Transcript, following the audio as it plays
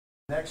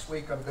Next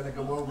week I'm going to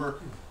go over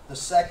the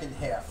second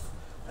half.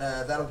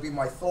 That'll be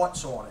my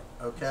thoughts on it,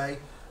 okay?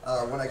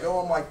 When I go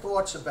on my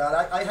thoughts about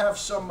it, I have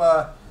some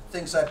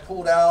things I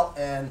pulled out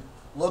and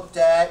looked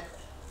at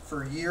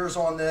for years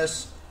on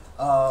this.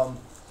 The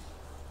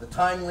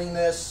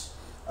timeliness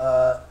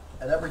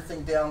and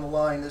everything down the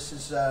line. This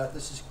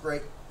is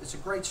great. It's a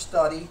great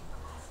study,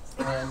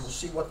 and we'll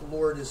see what the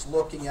Lord is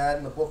looking at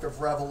in the book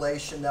of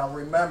Revelation. Now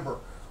remember,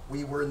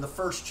 we were in the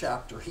first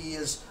chapter. He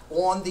is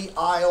on the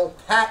Isle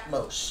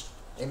Patmos.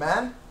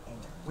 Amen?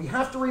 We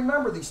have to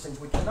remember these things.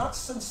 We cannot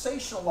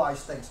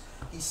sensationalize things.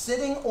 He's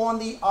sitting on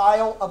the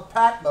Isle of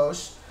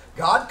Patmos.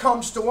 God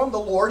comes to him, the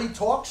Lord, he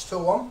talks to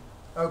him,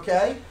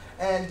 okay?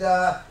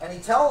 And he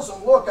tells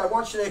him, look, I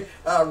want you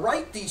to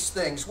write these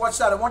things. What's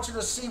that? I want you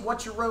to see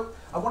what you wrote.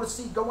 I want to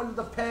see, go into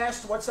the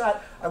past. What's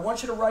that? I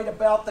want you to write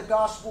about the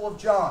Gospel of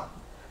John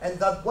and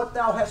what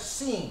thou hast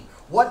seen,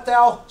 what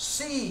thou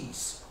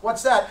sees.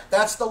 What's that?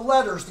 That's the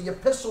letters, the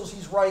epistles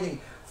he's writing.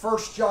 1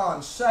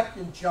 John,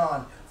 2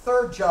 John,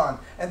 3 John.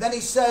 And then he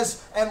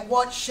says, and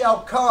what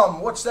shall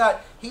come? What's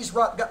that? He's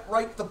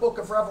write the book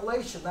of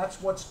Revelation. That's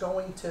what's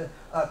going to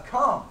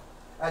come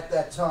at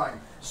that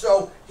time.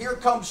 So here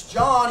comes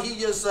John.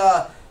 He is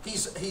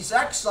he's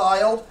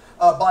exiled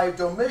by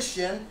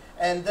Domitian,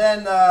 and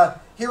then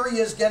here he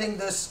is getting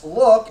this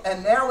look,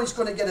 and now he's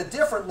going to get a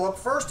different look.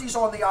 First he's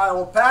on the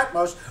Isle of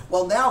Patmos.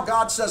 Well, now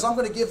God says, I'm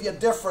going to give you a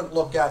different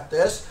look at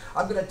this.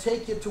 I'm going to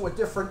take you to a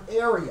different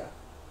area,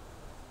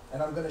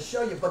 and I'm going to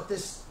show you. But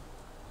this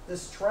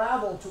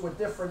travel to a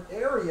different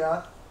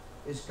area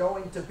is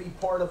going to be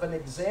part of an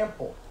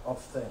example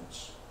of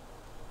things.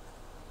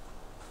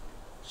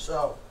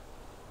 So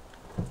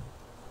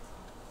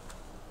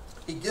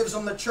he gives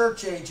them the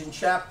church age in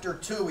chapter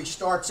 2. He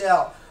starts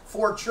out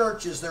 4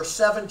 churches. There's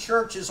 7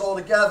 churches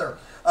altogether.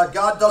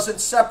 God doesn't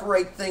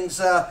separate things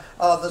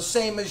the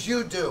same as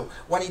you do.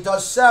 When he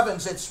does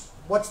 7s, it's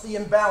what's the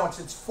imbalance?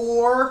 It's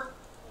 4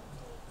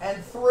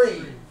 and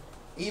 3.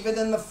 Even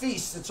in the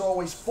feasts, it's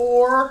always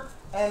 4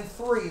 and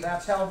 3.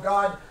 That's how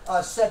God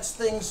sets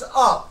things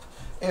up.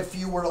 If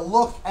you were to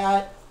look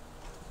at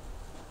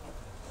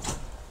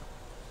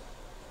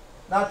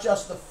not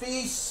just the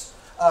feasts,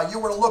 you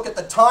were to look at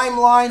the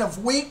timeline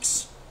of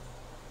weeks.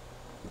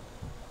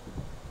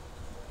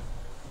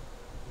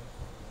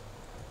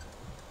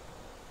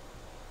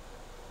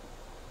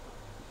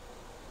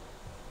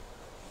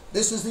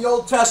 This is the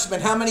Old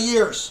Testament. How many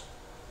years?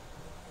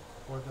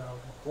 4,000.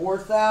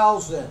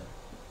 4,000.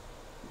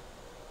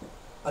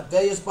 A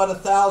day is but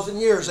 1,000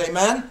 years.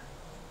 Amen?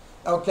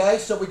 Okay,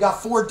 so we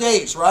got 4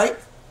 days, right?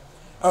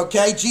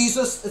 Okay,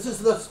 Jesus, this is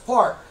this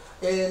part.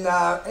 In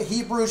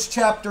Hebrews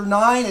chapter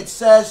 9, it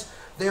says,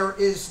 there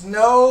is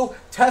no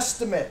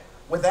testament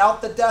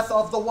without the death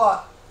of the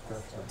what?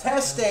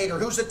 Testator.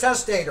 Who's the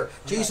testator?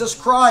 Jesus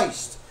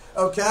Christ.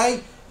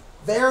 Okay?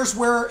 There's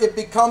where it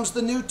becomes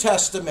the New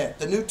Testament.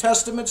 The New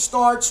Testament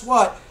starts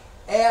what?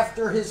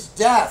 After his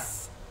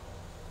death.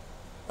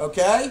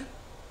 Okay?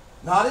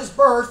 Not his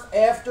birth,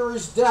 after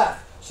his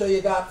death. So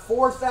you got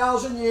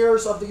 4,000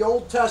 years of the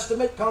Old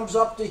Testament comes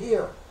up to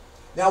here.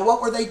 Now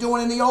what were they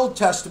doing in the Old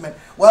Testament?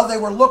 Well, they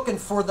were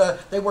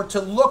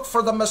to look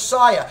for the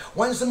Messiah.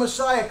 When's the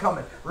Messiah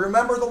coming?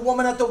 Remember the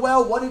woman at the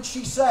well? What did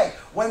she say?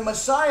 When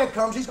Messiah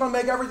comes, he's going to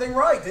make everything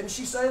right. Didn't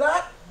she say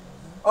that?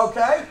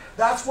 Okay,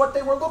 that's what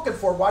they were looking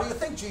for. Why do you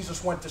think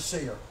Jesus went to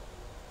see her?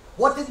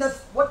 What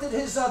did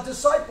his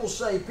disciples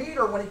say?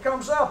 Peter, when he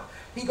comes up,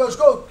 he goes,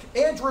 go.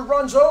 Andrew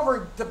runs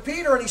over to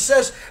Peter and he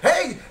says,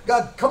 hey,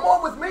 God, come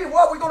on with me.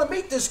 What? We're going to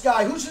meet this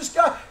guy. Who's this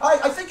guy?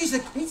 I think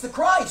he's the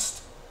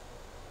Christ,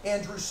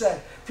 Andrew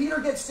said. Peter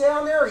gets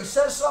down there. He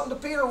says something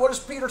to Peter. What does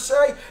Peter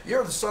say?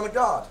 You're the Son of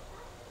God.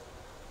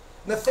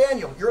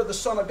 Nathaniel, you're the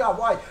Son of God.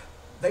 Why?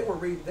 They were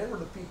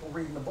the people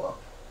reading the book.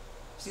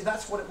 See,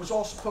 that's what it was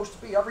all supposed to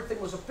be. Everything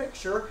was a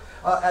picture,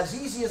 as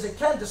easy as it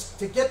can,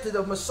 to get to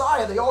the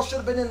Messiah. They all should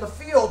have been in the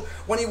field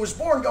when he was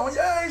born going,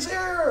 yay, he's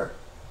here.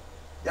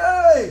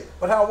 Yay.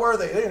 But how were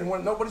they? They didn't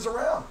want, nobody's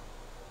around.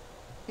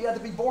 He had to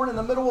be born in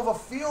the middle of a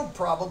field,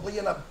 probably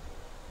in a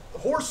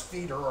horse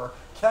feeder or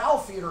cow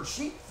feeder or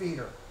sheep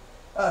feeder.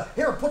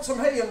 Here, put some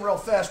hay in real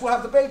fast. We'll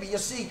have the baby. You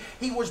see,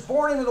 he was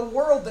born into the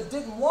world that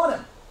didn't want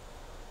him.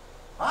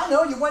 I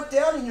know, you went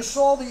down and you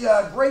saw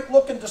the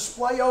great-looking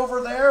display over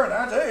there,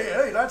 and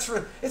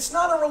it's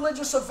not a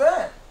religious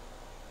event.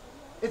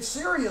 It's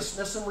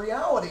seriousness and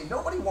reality.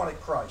 Nobody wanted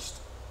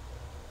Christ.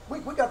 We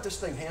got this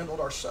thing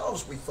handled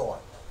ourselves, we thought.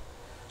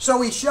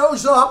 So he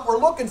shows up. We're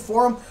looking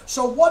for him.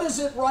 So what is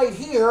it right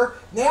here?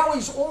 Now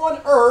he's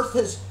on earth.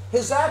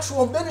 His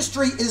actual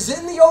ministry is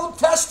in the Old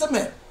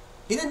Testament.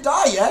 He didn't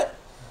die yet.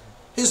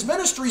 His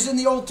ministry's in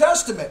the Old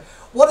Testament.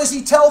 What does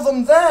he tell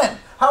them then?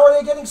 How are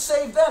they getting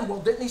saved then? Well,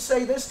 didn't he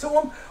say this to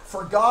them?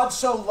 For God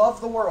so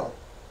loved the world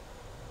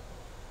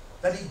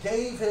that he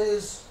gave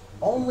his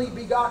only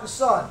begotten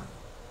Son,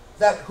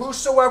 that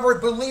whosoever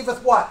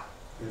believeth what?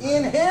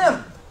 In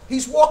him.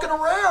 He's walking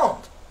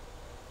around.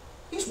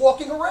 He's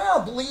walking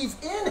around. Believe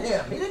in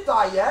him. He didn't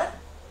die yet.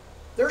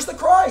 There's the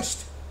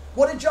Christ.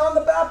 What did John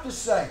the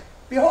Baptist say?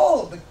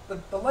 Behold,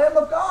 the Lamb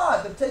of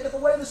God that taketh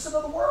away medicine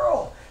of the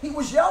world. He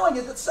was yelling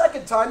it the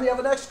second time. You have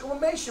an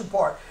exclamation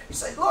part. He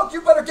said, look,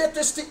 you better get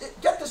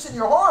this in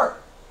your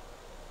heart.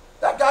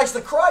 That guy's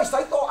the Christ.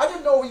 I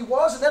didn't know who he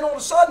was, and then all of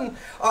a sudden,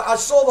 I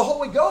saw the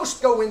Holy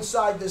Ghost go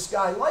inside this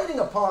guy, lighting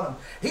upon him.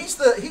 He's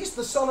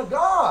the Son of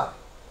God.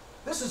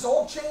 This has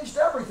all changed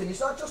everything.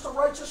 He's not just a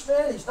righteous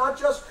man. He's not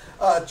just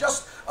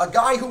a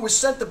guy who was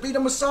sent to be the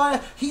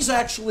Messiah. He's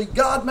actually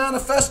God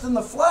manifest in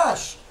the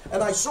flesh.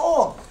 And I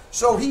saw him.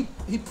 So he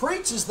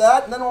preaches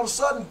that, and then all of a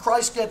sudden,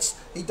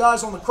 he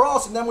dies on the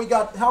cross, and then we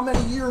got how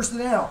many years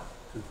now?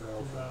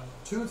 2,000.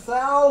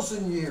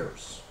 2,000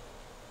 years.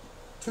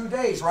 2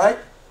 days, right?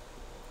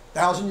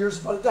 1,000 years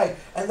is about a day.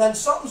 And then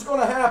something's going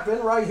to happen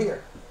right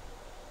here.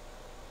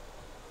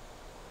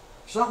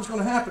 Something's going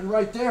to happen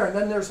right there. And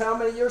then there's how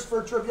many years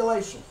for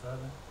tribulation?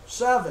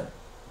 7.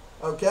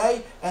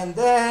 Okay? And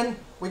then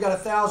we got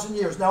 1,000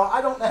 years. Now,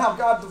 I don't know how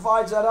God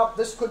divides that up.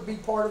 This could be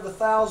part of the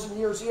 1,000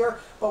 years here,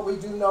 but we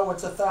do know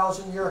it's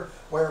 1,000 year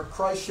where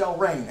Christ shall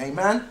reign.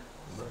 Amen?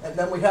 And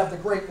then we have the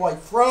great white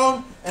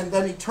throne, and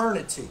then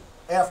eternity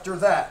after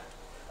that.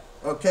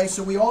 Okay,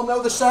 so we all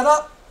know the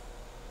setup?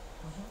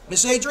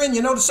 Miss Adrian,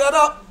 you know the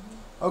setup?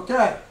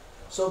 Okay,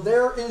 so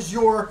there is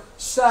your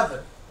 7.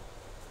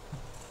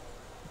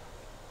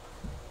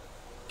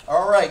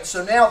 All right,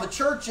 so now the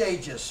church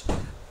ages.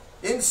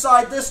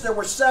 Inside this, there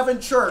were 7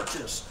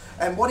 churches.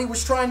 And what he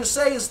was trying to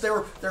say is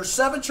there's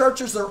 7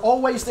 churches. They're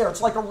always there.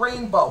 It's like a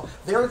rainbow.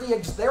 They're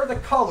the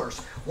colors.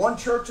 One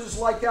church is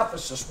like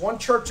Ephesus. One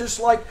church is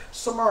like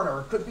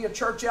Smyrna. It could be a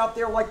church out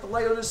there like the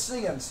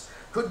Laodiceans.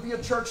 Could be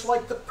a church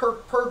like the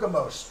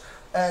Pergamos.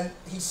 And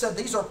he said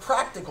these are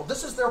practical.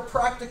 This is their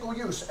practical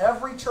use.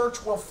 Every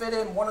church will fit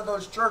in one of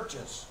those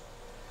churches.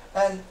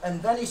 And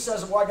then he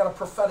says, well, I got a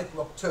prophetic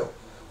look too.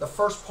 The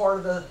first part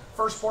of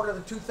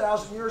the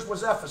 2,000 years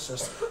was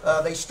Ephesus.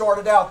 They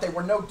started out. They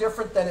were no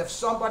different than if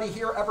somebody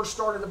here ever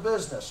started a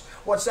business.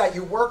 What's that?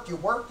 You work, you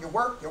work, you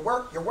work, you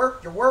work, you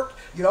work, you work.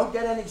 You don't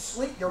get any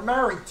sleep. You're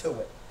married to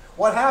it.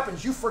 What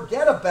happens? You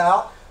forget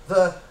about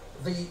the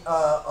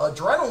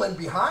adrenaline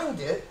behind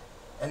it,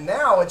 and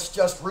now it's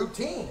just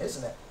routine,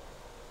 isn't it?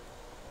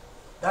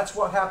 That's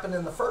what happened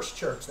in the first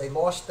church. They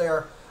lost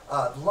their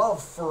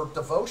love for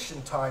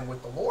devotion time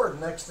with the Lord.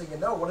 Next thing you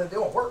know, what are they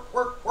doing? Work,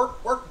 work,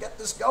 work, work. Get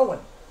this going.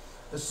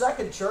 The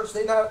second church,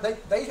 they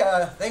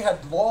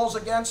had laws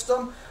against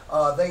them.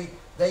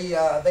 They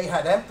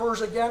had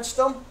emperors against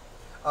them.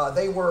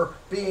 They were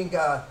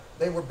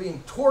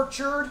being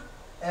tortured,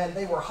 and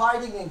they were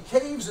hiding in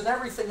caves and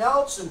everything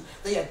else. And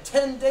they had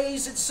 10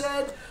 days, it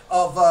said,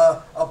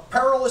 of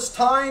perilous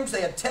times.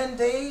 They had 10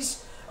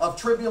 days of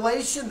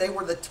tribulation. They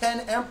were the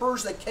 10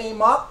 emperors that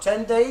came up,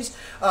 10 days.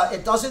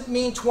 It doesn't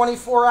mean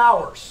 24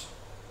 hours.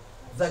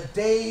 The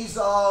days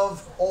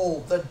of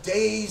old, the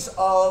days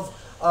of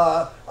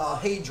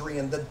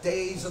Hadrian, the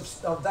days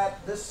of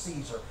this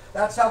Caesar.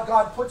 That's how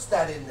God puts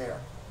that in there.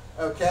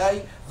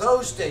 Okay?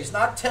 Those days,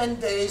 not 10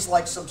 days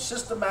like some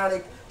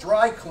systematic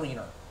dry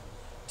cleaner.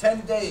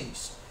 10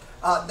 days.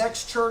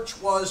 Next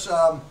church was,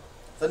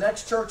 the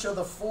next church of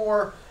the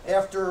 4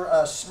 after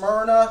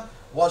Smyrna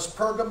was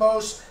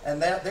Pergamos, and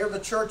they're the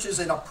churches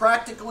in a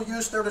practical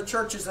use. They're the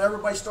churches that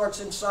everybody starts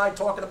inside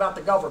talking about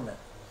the government.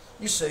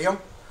 You see them.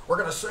 We're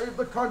going to save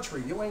the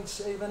country. You ain't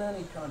saving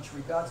any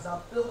country. God's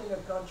not building a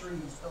country.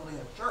 He's building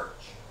a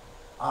church.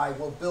 I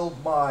will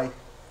build my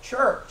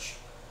church.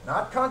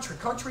 Not country.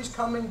 Countries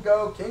come and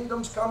go.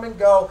 Kingdoms come and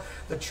go.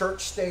 The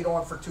church stayed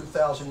on for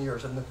 2,000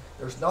 years. And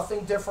there's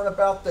nothing different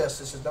about this.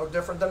 This is no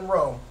different than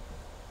Rome.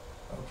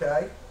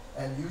 Okay?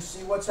 And you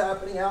see what's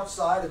happening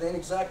outside. It ain't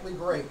exactly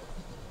great.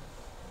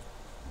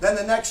 Then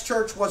the next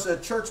church was a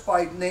church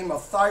by the name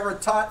of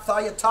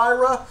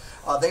Thyatira.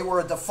 They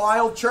were a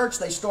defiled church.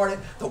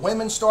 The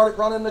women started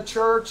running the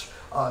church.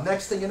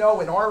 Next thing you know,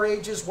 in our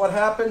ages, what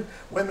happened?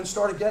 Women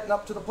started getting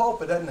up to the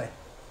pulpit, didn't they?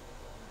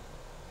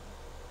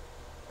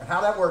 And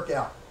how'd that work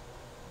out?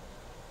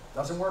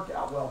 Doesn't work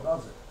out well,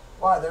 does it?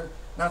 Why? They're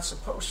not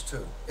supposed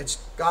to. It's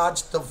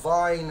God's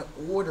divine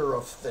order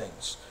of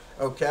things.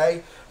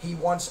 Okay? He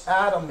wants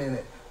Adam in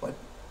it. But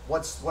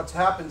what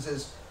happens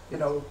is, you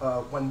know,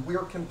 when we're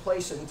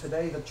complacent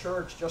today, the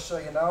church, just so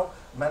you know,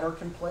 men are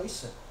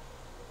complacent.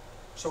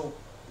 So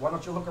why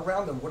don't you look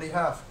around them? What do you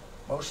have?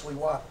 Mostly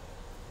what?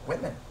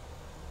 Women.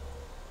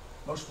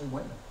 Mostly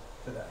women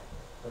today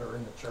that are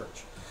in the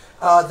church.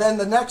 Then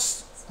the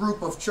next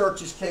group of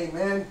churches came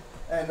in,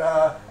 and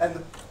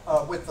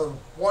with the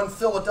one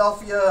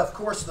Philadelphia, of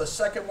course, the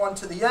second one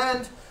to the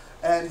end,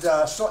 and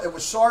so it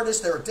was Sardis.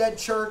 They're a dead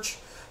church.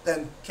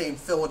 Then came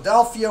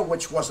Philadelphia,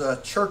 which was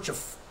a church of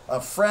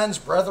friends,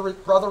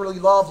 brotherly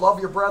love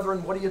your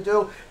brethren. What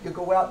do? You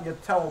go out and you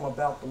tell them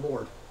about the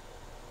Lord.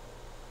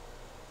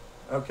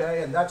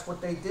 Okay, and that's what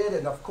they did.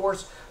 And of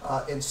course,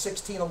 in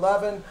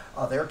 1611,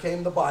 there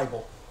came the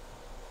Bible.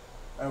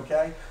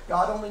 Okay,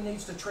 God only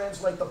needs to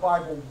translate the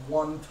Bible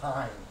one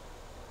time.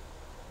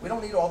 We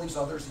don't need all these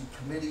others and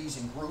committees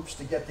and groups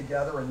to get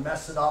together and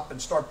mess it up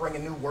and start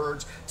bringing new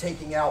words,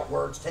 taking out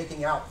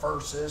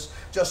verses,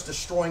 just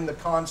destroying the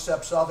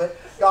concepts of it.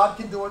 God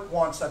can do it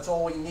once. That's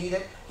all we need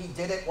it. He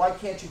did it. Why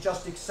can't you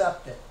just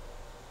accept it?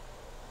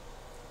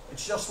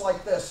 It's just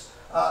like this.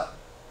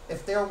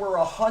 If there were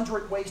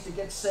 100 ways to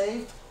get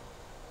saved,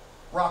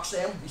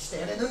 Roxanne would be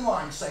standing in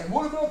line saying,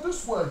 what about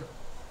this way?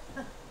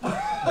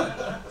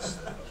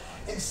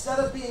 Instead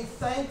of being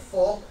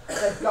thankful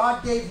that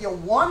God gave you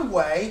one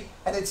way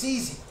and it's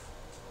easy.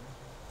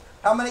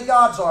 How many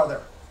gods are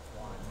there?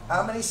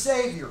 How many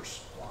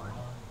saviors?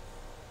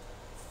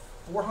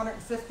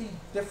 450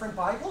 different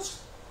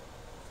Bibles?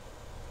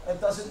 That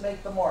doesn't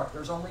make the mark.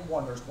 There's only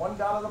one. There's one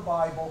God of the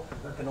Bible.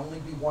 There can only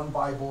be one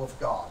Bible of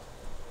God.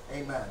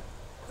 Amen.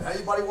 If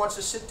anybody wants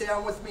to sit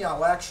down with me,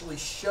 I'll actually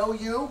show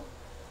you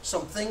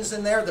some things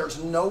in there.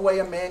 There's no way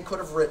a man could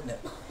have written it.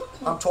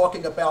 I'm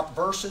talking about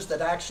verses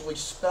that actually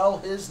spell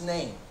his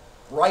name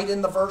right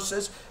in the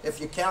verses. If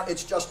you count,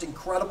 it's just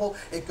incredible.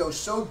 It goes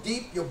so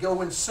deep, you'll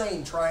go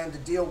insane trying to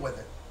deal with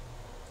it.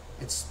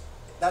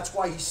 That's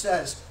why he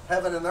says,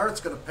 heaven and earth's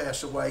going to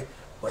pass away,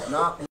 but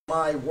not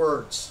my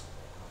words.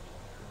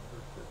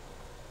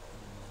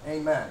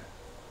 Amen.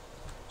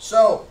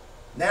 So,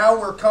 now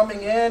we're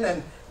coming in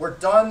and we're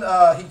done.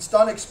 He's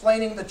done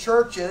explaining the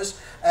churches.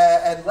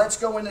 And let's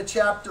go into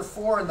chapter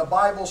 4. And the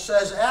Bible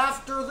says,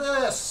 after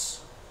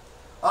this,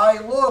 I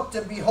looked,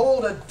 and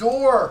behold, a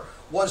door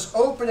was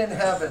open in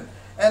heaven.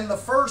 And the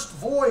first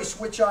voice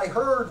which I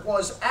heard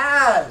was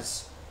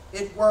as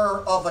it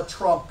were of a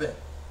trumpet,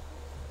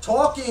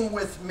 talking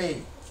with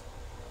me,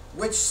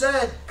 which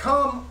said,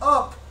 come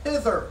up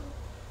hither,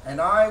 and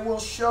I will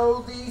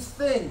show thee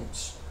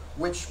things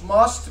which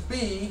must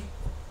be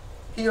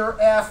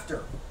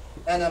hereafter.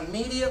 And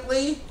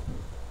immediately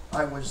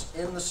I was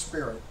in the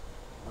Spirit.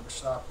 I'm going to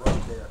stop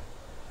right there.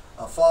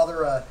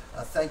 Father,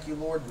 thank you,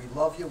 Lord. We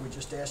love you. We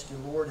just ask you,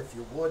 Lord, if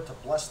you would, to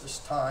bless this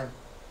time.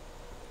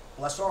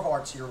 Bless our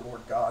hearts here,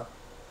 Lord God.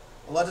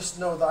 Let us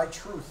know thy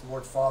truth,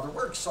 Lord Father.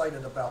 We're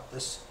excited about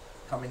this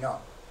coming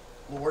up,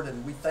 Lord,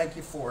 and we thank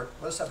you for it.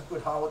 Let us have a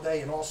good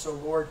holiday. And also,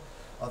 Lord,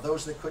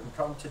 those that couldn't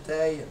come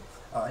today, and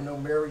I know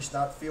Mary's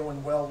not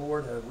feeling well,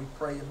 Lord. We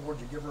pray, Lord,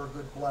 you give her a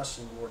good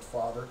blessing, Lord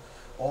Father.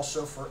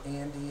 Also for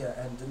Andy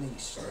and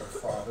Denise, Lord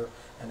Father,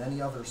 and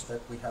any others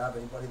that we have,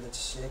 anybody that's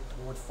sick,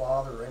 Lord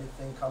Father, or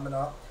anything coming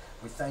up.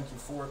 We thank you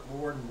for it,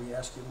 Lord, and we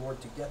ask you, Lord,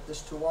 to get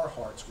this to our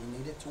hearts. We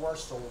need it to our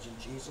souls in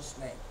Jesus'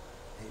 name.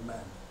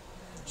 Amen.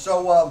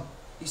 So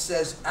he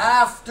says,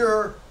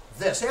 after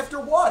this. After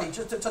what?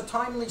 It's a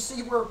timely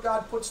see where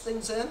God puts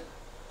things in.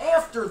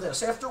 After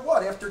this. After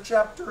what? After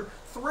chapter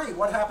 3.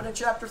 What happened in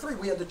chapter 3?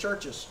 We had the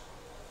churches.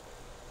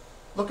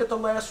 Look at the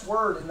last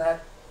word in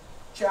that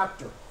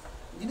chapter.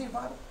 You need a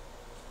Bible?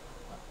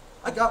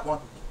 I got one.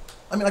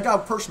 I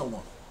got a personal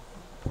one.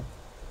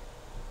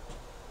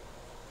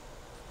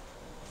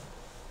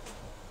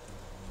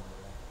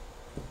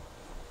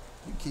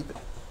 You keep it.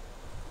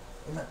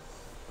 Amen.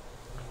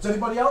 Does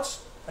anybody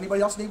else?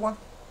 Anybody else need one?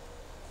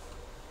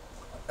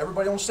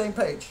 Everybody on the same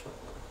page?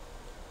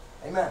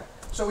 Amen.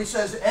 So he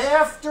says,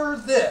 after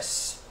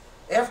this.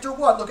 After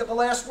what? Look at the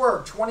last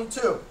word,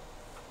 22.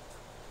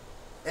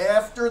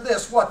 After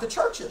this, what? The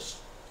churches.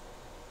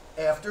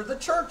 After the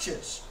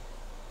churches.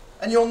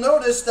 And you'll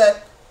notice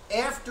that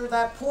after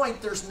that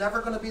point, there's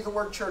never going to be the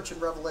word church in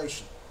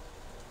Revelation.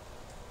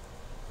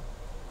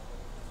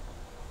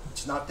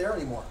 It's not there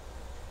anymore.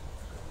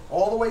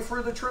 All the way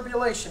through the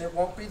tribulation, it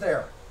won't be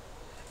there.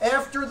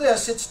 After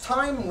this, it's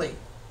timely.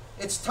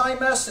 It's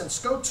time essence.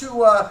 Go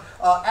to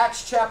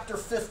Acts chapter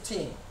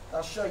 15.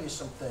 I'll show you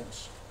some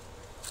things.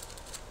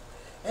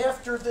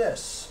 After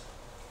this,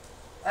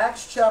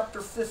 Acts chapter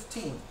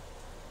 15.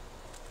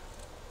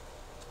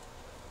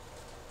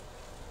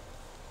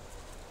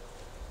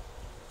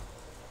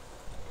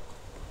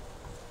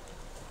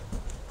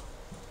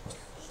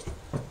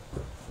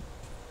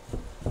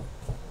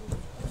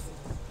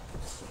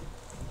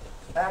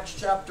 Acts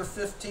chapter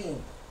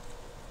 15.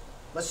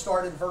 Let's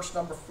start in verse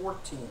number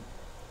 14.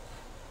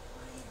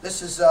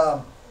 This is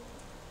a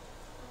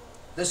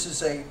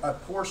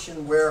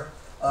portion where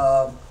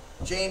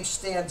James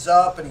stands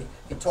up and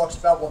he talks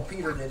about what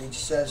Peter did. He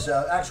says,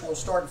 actually we'll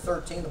start in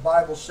 13. The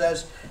Bible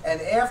says,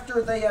 and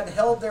after they had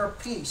held their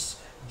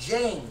peace,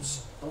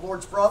 James, the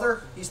Lord's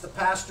brother, he's the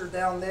pastor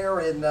down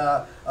there in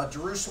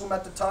Jerusalem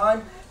at the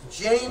time.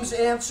 James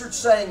answered,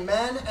 saying,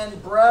 men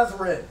and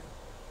brethren,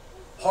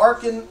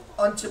 hearken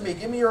unto me.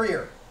 Give me your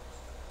ear.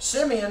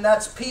 Simeon,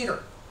 that's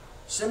Peter.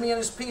 Simeon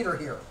is Peter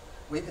here.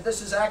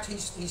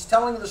 He's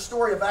telling the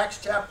story of Acts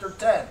chapter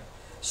 10.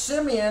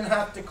 Simeon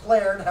hath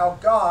declared how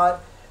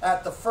God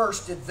at the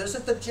first did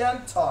visit the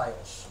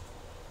Gentiles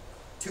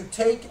to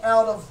take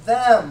out of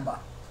them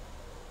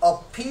a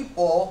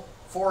people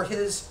for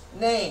his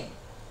name.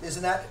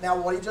 Isn't that now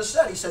what he just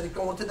said? He said he's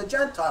going to the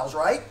Gentiles,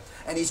 right?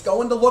 And he's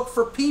going to look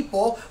for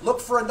people,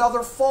 look for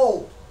another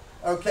fold.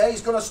 Okay,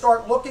 he's going to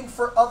start looking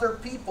for other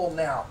people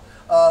now.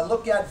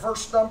 Look at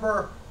verse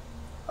number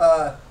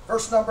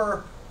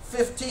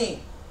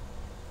 15.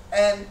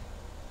 And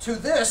To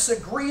this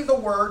agree the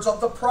words of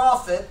the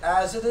prophet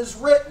as it is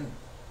written.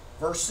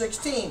 Verse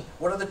 16.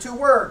 What are the two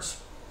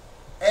words?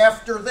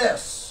 After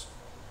this,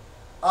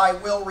 I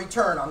will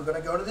return. I'm going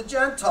to go to the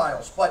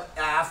Gentiles. But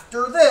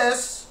after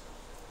this,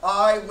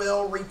 I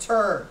will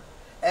return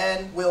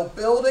and will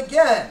build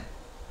again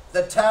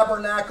the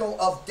tabernacle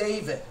of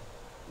David,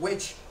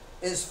 which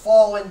is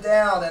fallen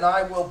down, and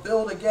I will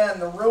build again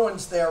the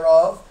ruins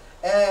thereof,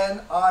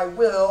 and I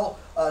will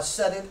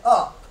set it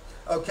up.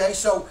 Okay,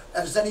 so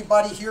does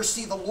anybody here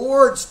see the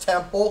Lord's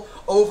temple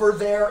over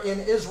there in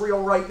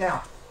Israel right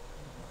now?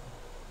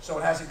 So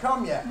it hasn't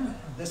come yet.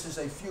 This is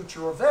a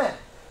future event.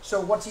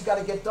 So what's he got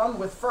to get done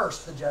with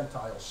first? The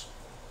Gentiles.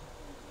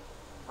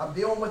 I'm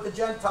dealing with the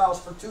Gentiles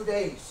for 2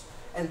 days.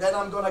 And then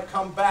I'm going to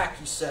come back,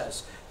 he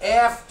says.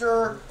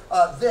 After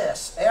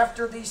this,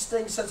 after these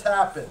things has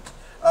happened.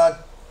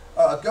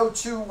 Go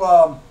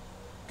to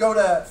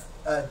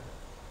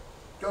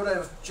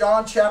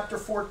John chapter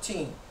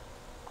 14.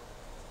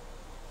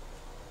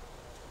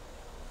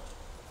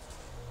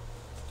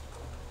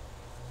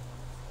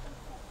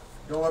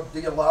 You'll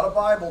do a lot of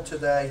Bible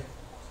today.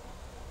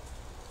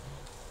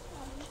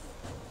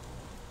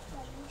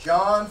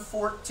 John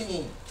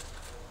 14.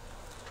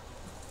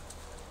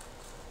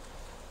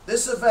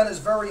 This event is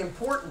very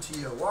important to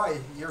you. Why?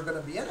 You're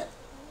going to be in it.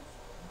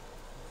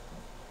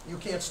 You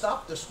can't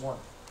stop this one.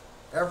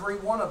 Every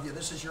one of you,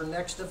 this is your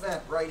next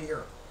event right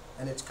here.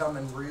 And it's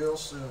coming real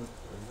soon.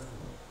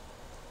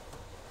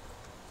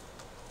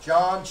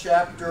 John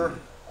chapter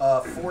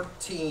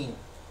 14.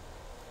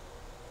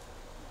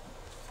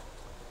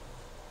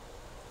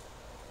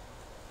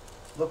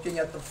 Looking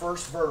at the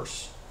first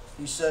verse,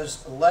 he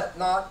says, let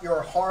not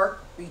your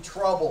heart be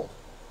troubled.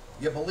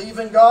 You believe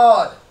in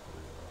God,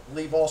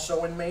 believe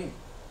also in me.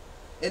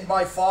 In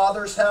my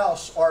Father's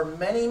house are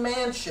many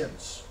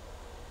mansions.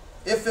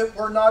 If it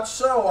were not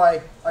so,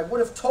 I would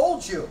have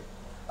told you.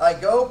 I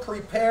go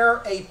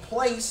prepare a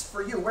place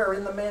for you. Where?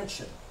 In the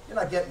mansion. You're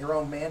not getting your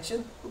own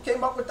mansion. Who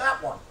came up with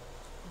that one?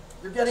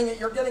 You're getting it.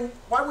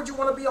 Why would you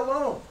want to be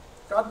alone?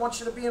 God wants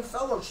you to be in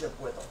fellowship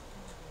with him.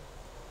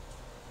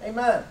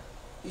 Amen.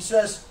 He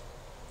says,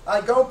 I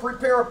go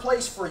prepare a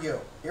place for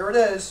you. Here it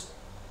is.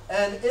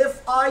 And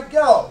if I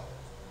go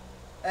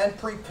and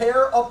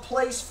prepare a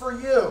place for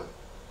you,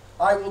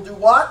 I will do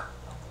what?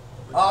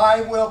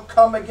 I will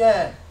come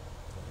again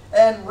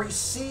and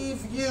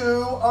receive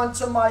you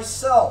unto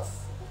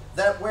myself,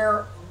 that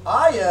where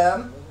I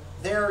am,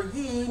 there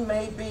ye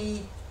may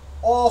be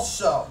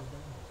also.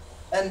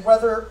 And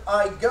whether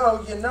I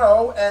go, you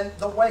know, and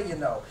the way you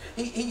know.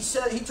 He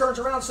turns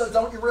around and says,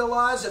 don't you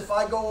realize if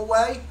I go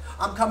away,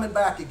 I'm coming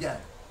back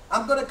again.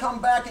 I'm going to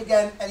come back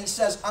again, and he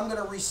says, I'm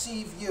going to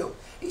receive you.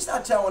 He's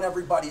not telling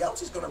everybody else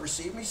he's going to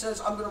receive me. He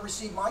says, I'm going to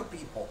receive my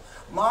people,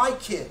 my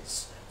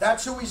kids.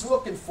 That's who he's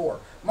looking for.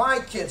 My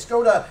kids.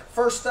 Go to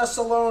 1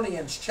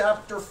 Thessalonians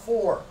chapter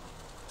 4.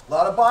 A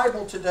lot of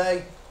Bible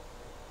today.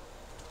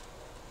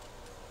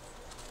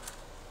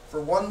 For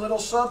one little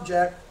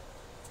subject.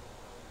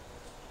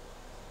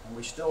 And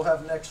we still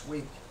have next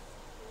week.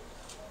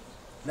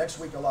 Next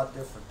week a lot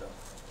different though.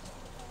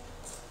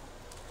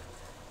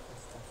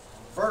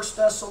 1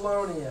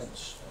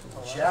 Thessalonians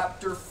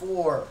chapter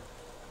 4.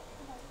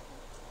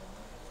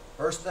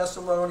 1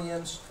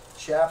 Thessalonians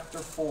chapter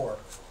 4.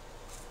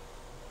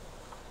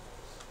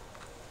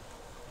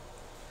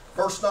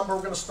 Verse number,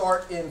 we're going to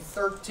start in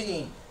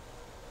 13.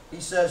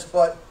 He says,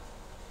 But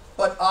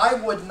I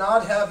would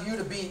not have you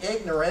to be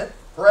ignorant,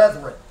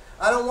 brethren.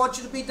 I don't want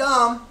you to be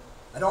dumb.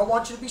 I don't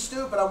want you to be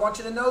stupid. I want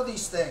you to know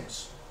these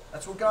things.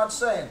 That's what God's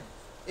saying.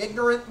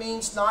 Ignorant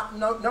means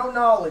no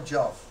knowledge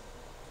of.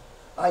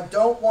 I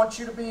don't want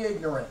you to be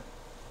ignorant,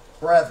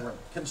 brethren,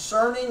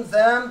 concerning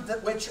them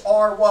that which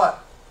are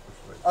what?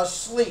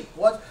 Asleep.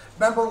 What?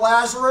 Remember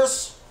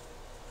Lazarus?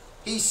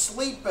 He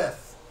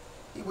sleepeth.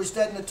 He was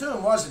dead in the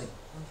tomb, wasn't he?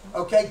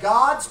 Okay,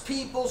 God's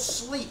people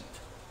sleep.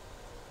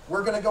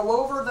 We're going to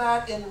go over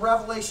that in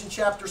Revelation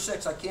chapter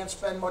 6. I can't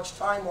spend much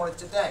time on it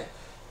today.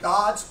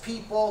 God's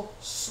people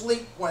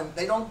sleep. When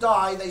they don't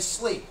die, they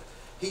sleep.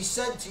 He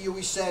said to you,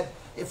 he said,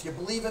 if you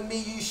believe in me,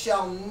 ye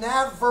shall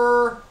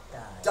never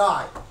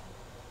die.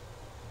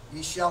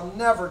 Ye shall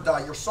never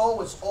die. Your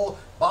soul is old.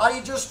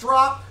 Body just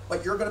dropped,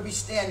 but you're going to be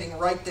standing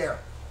right there.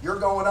 You're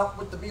going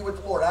up to be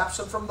with the Lord.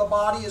 Absent from the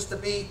body is to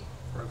be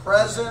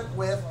present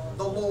with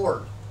the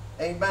Lord.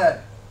 Amen.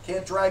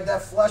 Can't drag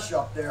that flesh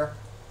up there.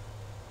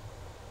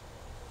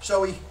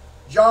 So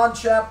John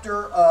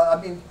chapter,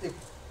 1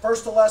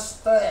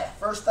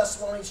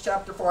 Thessalonians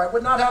chapter 4. I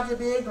would not have you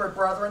be ignorant,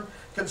 brethren,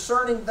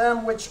 concerning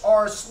them which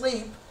are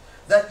asleep,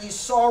 that ye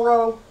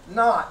sorrow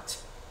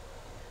not,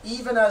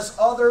 even as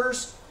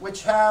others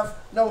which have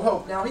no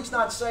hope. Now, he's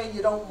not saying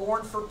you don't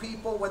mourn for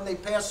people when they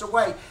pass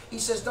away. He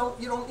says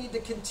you don't need to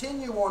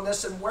continue on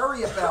this and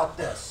worry about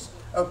this.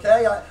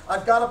 Okay?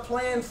 I've got a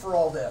plan for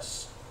all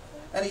this.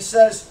 And he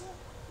says,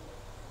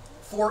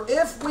 for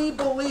if we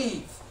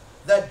believe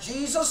that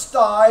Jesus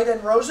died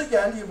and rose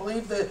again, do you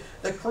believe the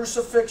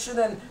crucifixion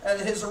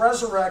and his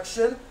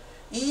resurrection?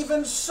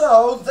 Even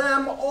so,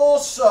 them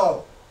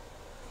also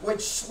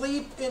which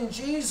sleep in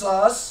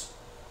Jesus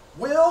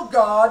will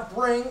God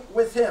bring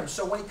with him.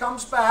 So when he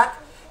comes back,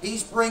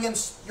 he's bringing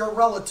your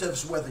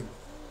relatives with him.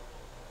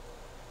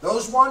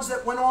 Those ones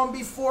that went on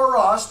before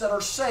us that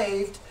are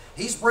saved,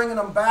 he's bringing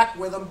them back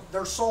with him,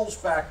 their souls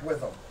back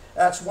with them.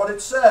 That's what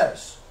it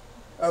says.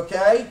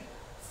 Okay?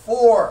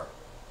 For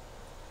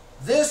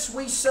this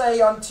we say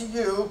unto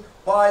you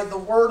by the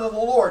word of the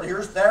Lord.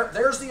 There's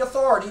the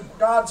authority,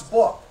 God's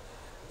book.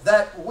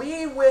 That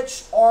we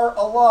which are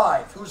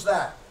alive, who's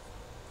that?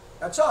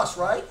 That's us,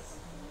 right?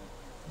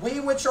 We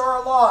which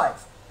are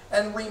alive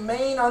and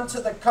remain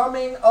unto the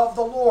coming of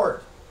the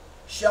Lord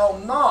shall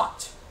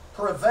not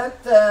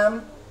prevent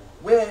them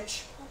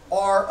which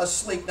are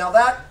asleep. Now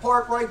that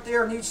part right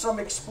there needs some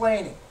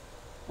explaining.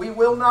 We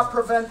will not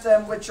prevent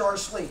them which are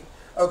asleep.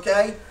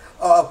 Okay?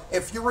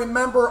 If you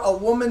remember a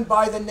woman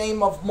by the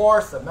name of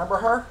Martha, remember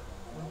her?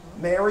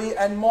 Mary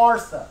and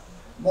Martha.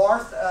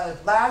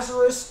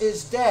 Lazarus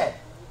is dead.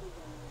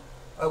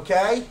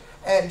 Okay?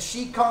 And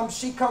she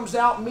comes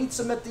out and meets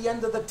him at the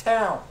end of the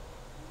town.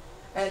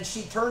 And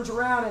she turns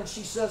around and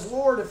she says,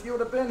 Lord, if you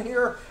would have been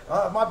here,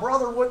 my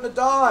brother wouldn't have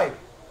died.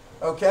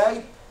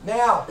 Okay?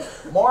 Now,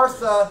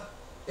 Martha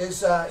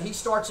he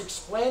starts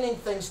explaining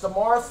things to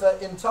Martha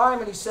in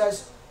time, and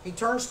he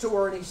turns to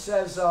her and he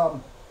says,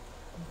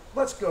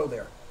 let's go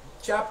there.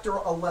 Chapter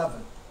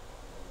 11.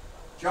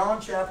 John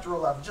chapter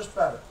 11, just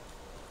better.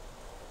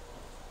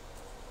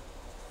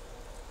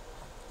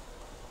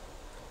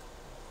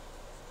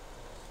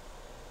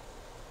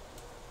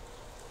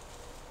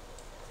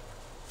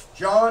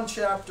 John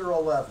chapter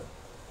 11.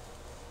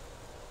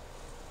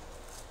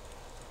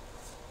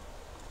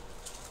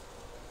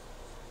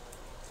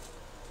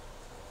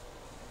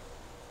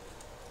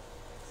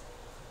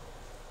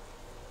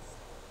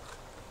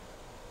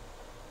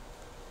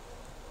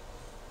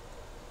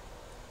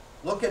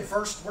 Look at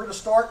we're going to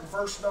start in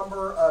verse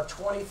number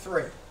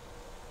 23.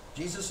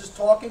 Jesus is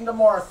talking to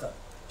Martha.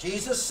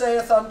 Jesus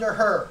saith unto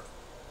her,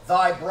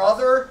 Thy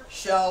brother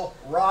shall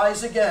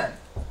rise again.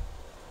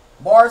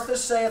 Martha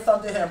saith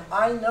unto him,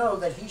 I know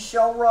that he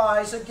shall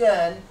rise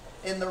again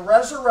in the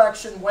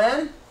resurrection.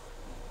 When?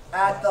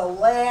 At the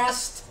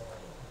last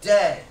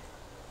day.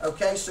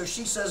 Okay, so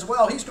she says,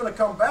 well, he's going to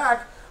come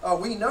back.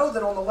 We know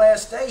that on the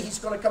last day he's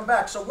going to come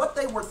back. So what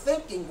they were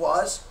thinking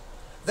was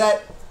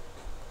that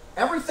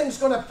everything's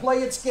going to play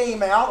its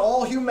game out,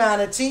 all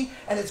humanity,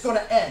 and it's going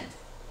to end.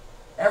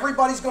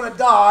 Everybody's going to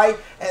die,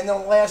 and then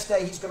on the last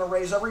day he's going to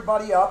raise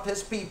everybody up,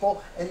 his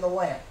people, in the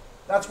land.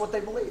 That's what they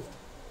believed.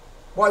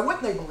 Why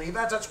wouldn't they believe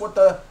that?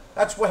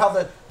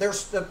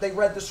 They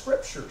read the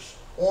scriptures.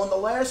 On the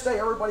last day,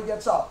 everybody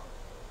gets up.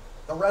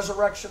 The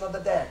resurrection of the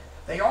dead.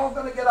 They all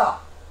going to get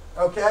up.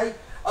 Okay?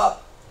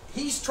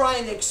 He's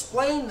trying to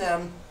explain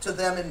to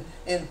them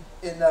in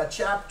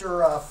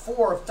chapter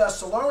 4 of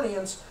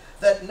Thessalonians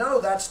that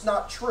no, that's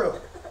not true.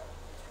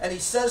 And he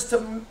says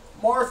to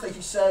Martha,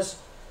 he says,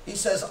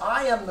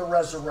 I am the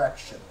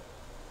resurrection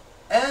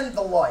and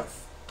the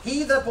life.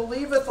 He that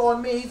believeth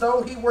on me,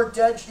 though he were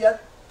dead,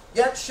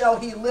 yet shall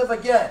he live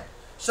again.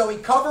 So he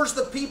covers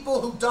the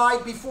people who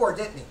died before,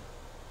 didn't he?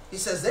 He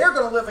says they're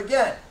going to live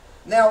again.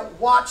 Now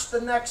watch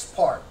the next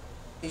part.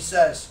 He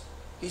says,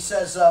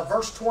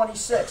 verse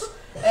 26,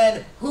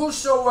 and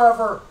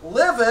whosoever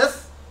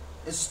liveth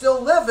is still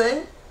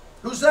living.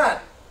 Who's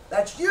that?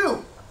 That's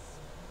you.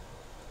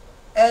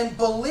 And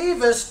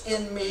believest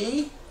in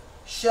me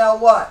shall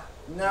what?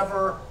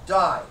 Never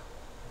die.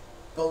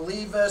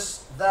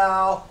 Believest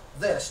thou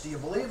this? Do you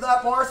believe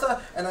that,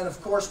 Martha? And then,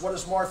 of course, what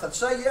does Martha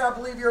say? Yeah, I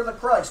believe you're the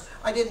Christ.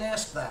 I didn't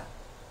ask that.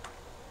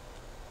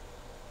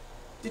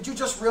 Did you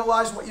just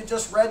realize what you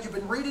just read? You've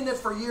been reading it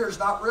for years,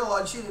 not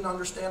realizing she didn't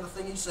understand the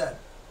thing he said.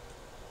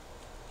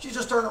 She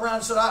just turned around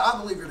and said, I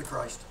believe you're the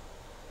Christ.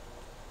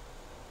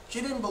 She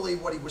didn't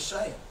believe what he was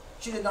saying.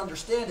 She didn't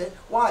understand it.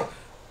 Why?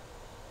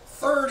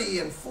 30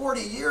 and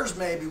 40 years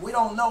maybe, we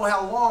don't know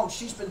how long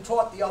she's been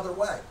taught the other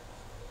way.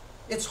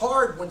 It's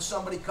hard when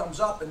somebody comes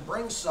up and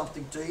brings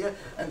something to you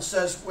and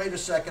says, wait a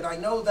second, I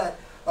know that,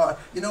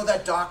 you know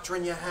that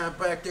doctrine you have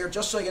back there?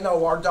 Just so you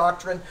know, our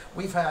doctrine,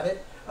 we've had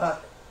it.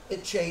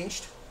 It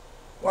changed.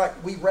 Why?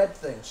 We read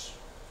things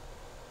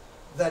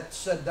that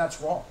said that's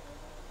wrong.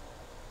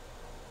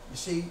 You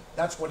see,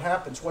 that's what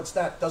happens. What's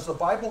that? Does the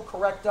Bible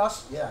correct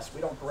us? Yes,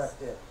 we don't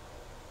correct it.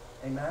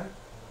 Amen?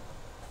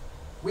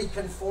 We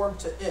conform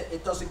to it.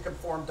 It doesn't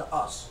conform to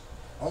us.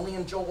 Only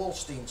in Joel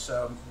Osteen's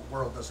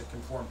world does it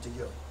conform to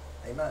you.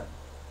 Amen.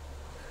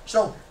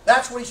 So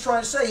that's what he's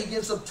trying to say. He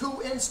gives them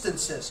two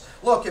instances.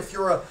 Look, if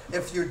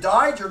you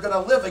died, you're going to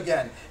live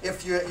again.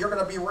 You're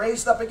going to be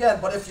raised up again.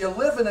 But if you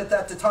live in it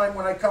at the time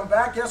when I come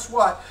back, guess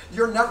what?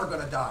 You're never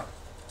going to die.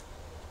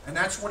 And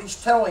that's what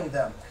he's telling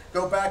them.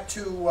 Go back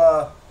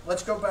to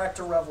let's go back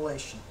to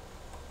Revelation.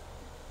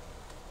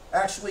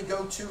 Actually,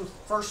 go to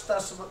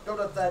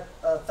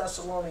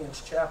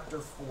Thessalonians chapter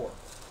 4.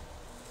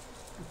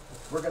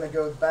 We're going to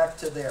go back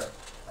to there.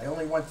 I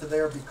only went to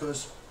there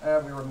because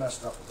we were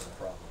messed up with a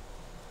problem.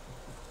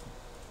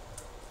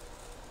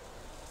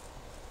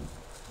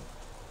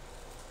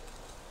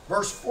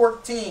 Verse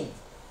 14.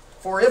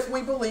 For if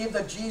we believe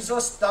that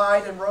Jesus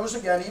died and rose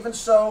again, even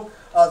so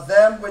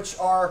them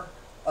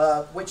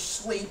which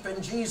sleep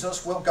in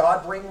Jesus will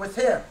God bring with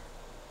him.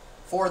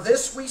 For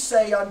this we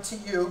say unto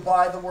you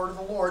by the word of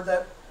the Lord,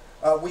 that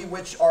we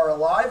which are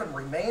alive and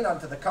remain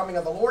unto the coming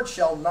of the Lord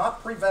shall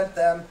not prevent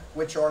them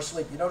which are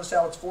asleep. You notice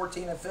how it's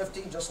 14 and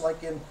 15, just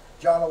like in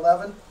John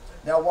 11?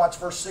 Now watch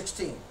verse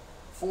 16.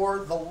 For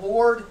the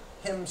Lord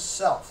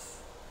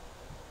himself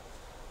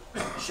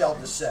shall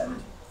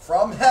descend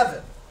from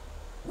heaven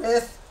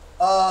with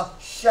a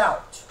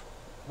shout,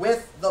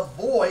 with the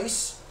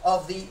voice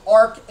of the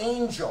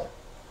archangel,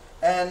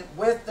 and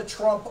with the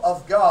trump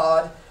of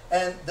God,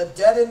 and the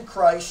dead in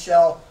Christ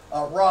shall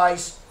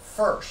rise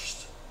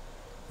first.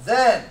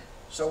 Then,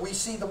 so we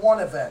see the one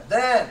event,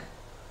 then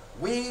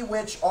we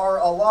which are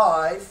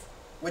alive,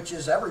 which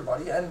is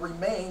everybody, and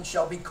remain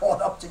shall be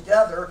caught up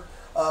together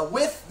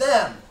with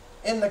them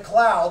in the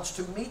clouds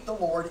to meet the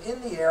Lord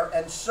in the air,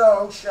 and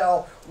so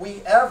shall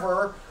we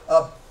ever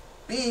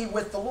be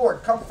with the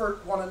Lord.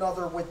 Comfort one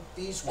another with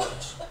these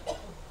words.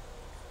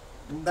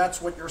 And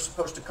that's what you're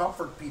supposed to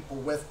comfort people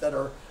with that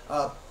are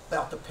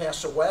about to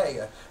pass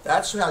away.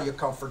 That's how you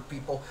comfort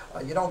people.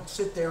 You don't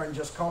sit there and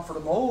just comfort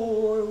them.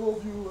 Oh, I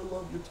love you, I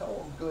love you. Tell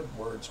them good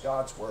words,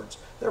 God's words.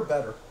 They're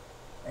better.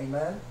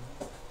 Amen?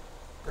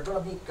 They're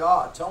going to meet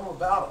God. Tell them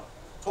about Him.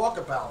 Talk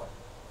about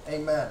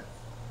Him. Amen.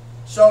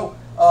 So,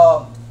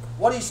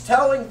 what he's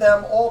telling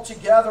them all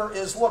together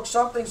is, look,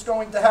 something's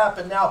going to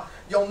happen. Now,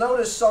 you'll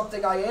notice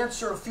something. I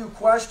answer a few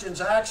questions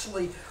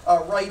actually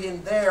right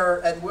in there,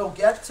 and we'll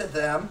get to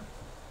them.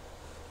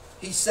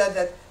 He said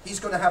that he's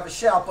going to have a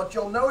shout, but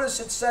you'll notice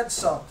it said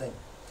something.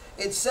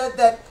 It said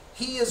that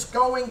he is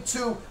going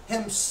to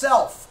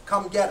himself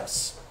come get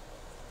us.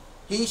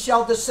 He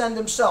shall descend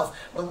himself.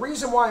 The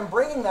reason why I'm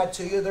bringing that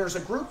to you, there's a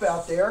group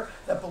out there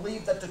that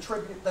believe that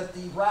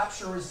the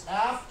rapture is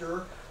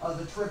after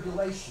the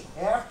tribulation,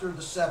 after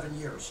the 7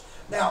 years.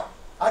 Now,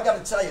 I got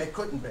to tell you, it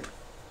couldn't be.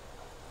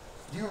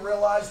 Do you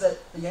realize that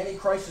the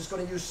Antichrist is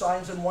going to use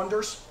signs and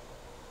wonders?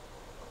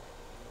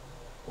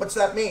 What's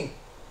that mean?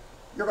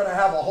 You're going to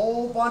have a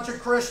whole bunch of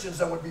Christians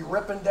that would be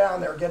ripping down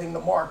there getting the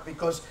mark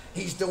because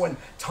he's doing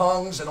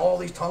tongues, and all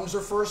these tongues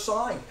are for a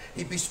sign.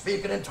 He'd be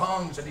speaking in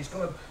tongues, and he's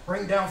going to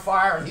bring down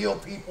fire and heal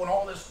people and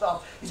all this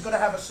stuff. He's going to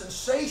have a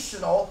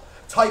sensational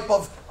type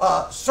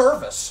of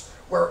service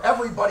where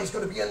everybody's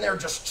going to be in there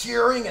just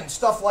cheering and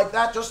stuff like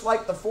that, just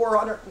like the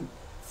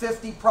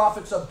 450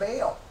 prophets of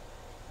Baal.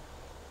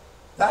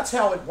 That's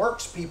how it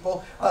works,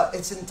 people.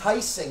 It's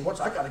enticing.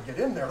 I got to get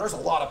in there. There's a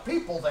lot of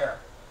people there.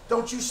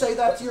 Don't you say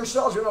that to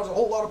yourselves. You know, there's a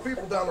whole lot of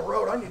people down the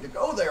road. I need to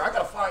go there. I got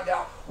to find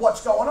out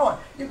what's going on.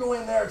 You go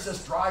in there, it's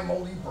just dry,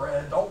 moldy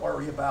bread. Don't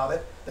worry about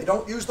it. They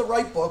don't use the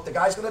right book. The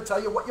guy's going to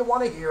tell you what you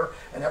want to hear,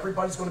 and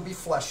everybody's going to be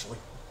fleshly.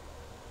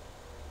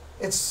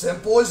 It's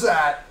simple as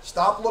that.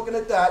 Stop looking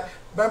at that.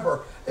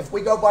 Remember, if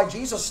we go by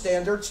Jesus'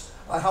 standards,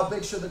 how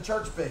big should the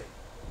church be?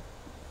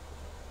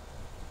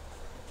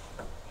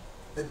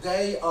 The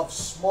day of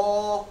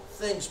small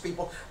things,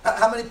 people.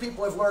 How many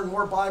people have learned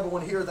more Bible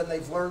in here than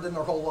they've learned in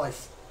their whole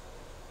life?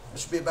 It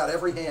should be about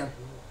every hand.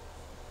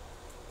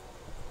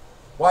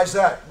 Why is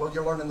that? Well,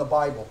 you're learning the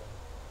Bible.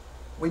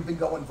 We've been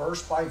going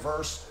verse by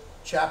verse,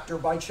 chapter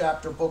by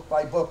chapter, book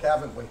by book,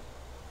 haven't we?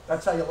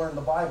 That's how you learn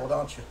the Bible,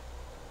 don't you?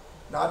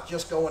 Not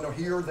just going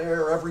here,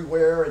 there,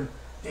 everywhere, and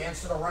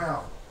dancing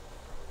around,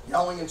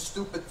 yelling and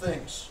stupid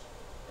things.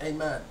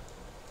 Amen.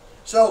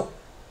 So,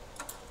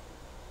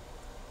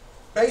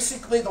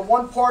 basically, the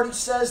one part he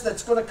says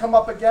that's going to come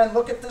up again,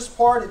 look at this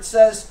part. It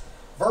says,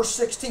 verse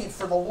 16,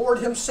 for the Lord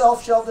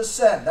himself shall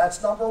descend.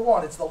 That's number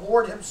one. It's the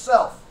Lord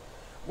himself.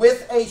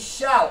 With a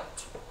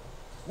shout,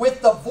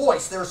 with the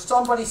voice. There's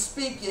somebody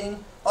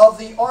speaking of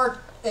the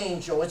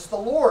archangel. It's the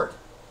Lord,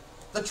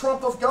 the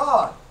trump of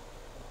God.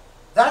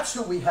 That's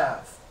who we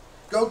have.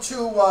 Go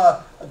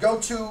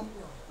to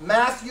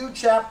Matthew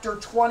chapter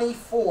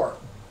 24.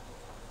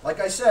 Like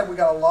I said, we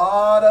got a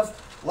lot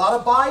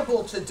of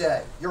Bible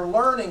today. You're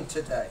learning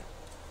today.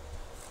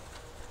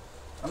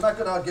 I'm not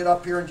going to get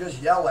up here and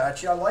just yell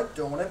at you. I like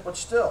doing it, but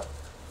still.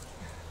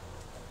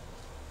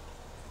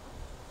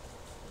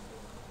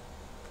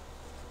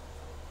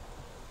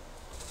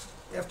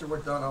 After we're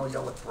done, I'll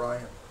yell at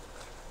Brian.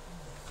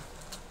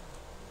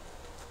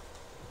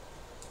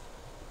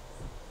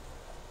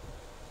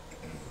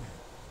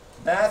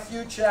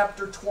 Matthew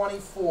chapter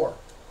 24.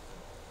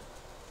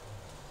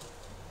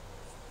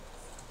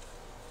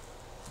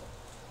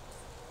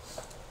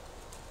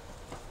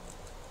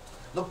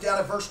 Look down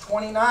at verse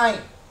 29.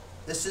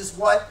 This is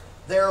what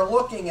they're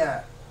looking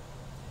at.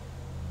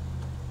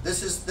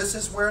 This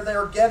is where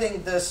they're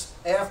getting this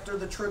after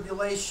the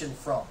tribulation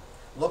from.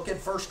 Look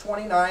at verse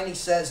 29. He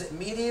says,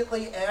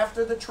 immediately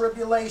after the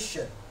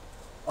tribulation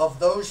of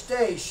those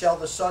days shall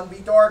the sun be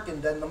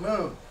darkened, and the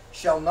moon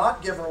shall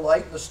not give her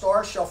light, and the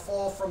stars shall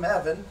fall from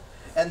heaven,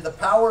 and the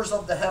powers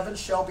of the heavens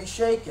shall be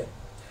shaken.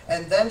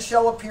 And then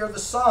shall appear the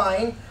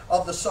sign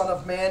of the Son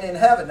of Man in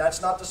heaven.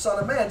 That's not the Son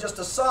of Man, just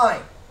a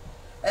sign.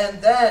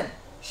 And then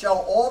shall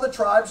all the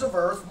tribes of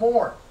earth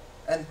mourn,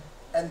 and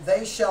and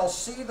they shall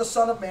see the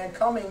Son of Man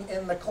coming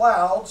in the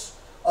clouds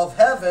of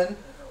heaven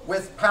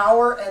with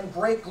power and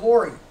great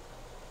glory.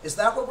 Is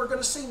that what we're going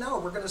to see? No,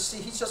 we're going to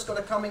see he's just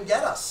going to come and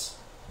get us,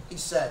 he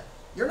said.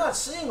 You're not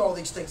seeing all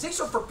these things. These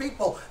are for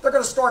people. They're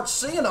going to start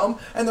seeing them,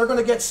 and they're going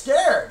to get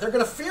scared. They're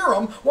going to fear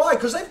them. Why?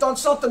 Because they've done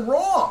something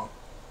wrong.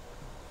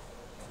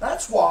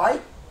 That's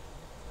why.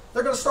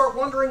 They're going to start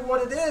wondering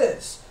what it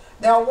is.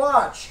 Now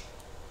watch.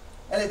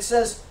 And it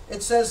says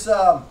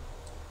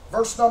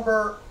verse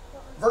number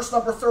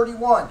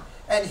 31.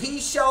 And he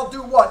shall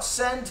do what?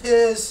 Send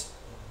his...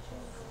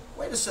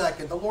 Wait a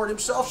second. The Lord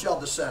himself shall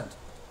descend.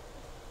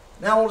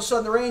 Now all of a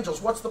sudden they're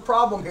angels. What's the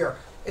problem here?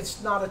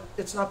 It's not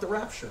the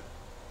rapture.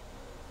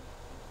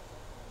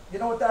 You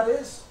know what that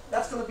is?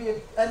 That's going to be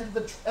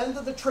the end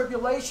of the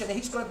tribulation.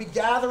 He's going to be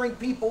gathering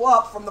people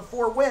up from the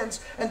four winds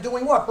and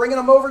doing what? Bringing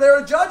them over there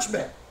to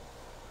judgment.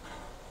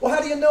 Well,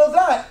 how do you know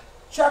that?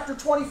 Chapter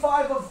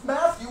 25 of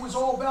Matthew is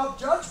all about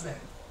judgment.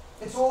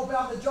 It's all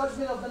about the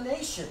judgment of the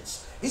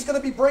nations. He's going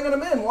to be bringing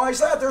them in. Why is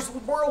that? There's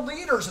world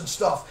leaders and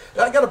stuff.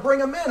 I got to bring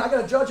them in. I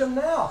got to judge them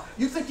now.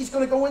 You think he's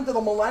going to go into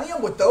the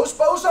millennium with those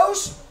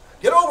bozos?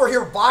 Get over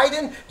here,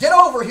 Biden. Get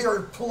over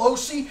here,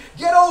 Pelosi.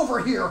 Get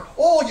over here.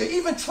 All you,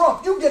 even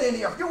Trump, you get in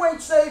here. If you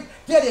ain't saved,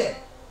 get in.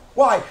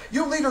 Why?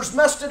 You leaders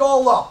messed it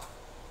all up.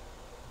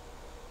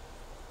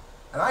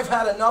 And I've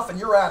had enough, and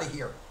you're out of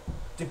here.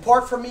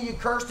 Depart from me, you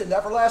cursed, in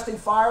everlasting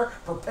fire,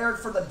 prepared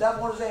for the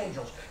devil and his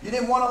angels. You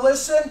didn't want to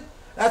listen?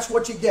 That's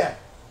what you get.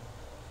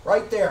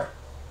 Right there.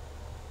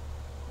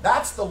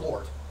 That's the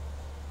Lord.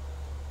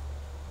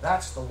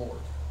 That's the Lord.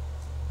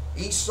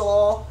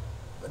 Esau,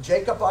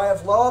 Jacob I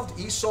have loved,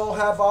 Esau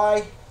have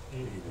I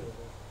hated.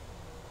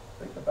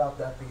 Think about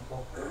that,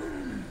 people.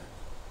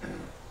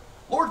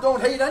 Lord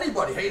don't hate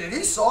anybody. Hated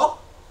Esau.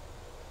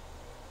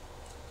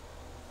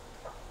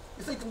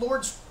 You think the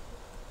Lord's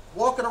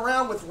walking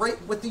around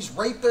with these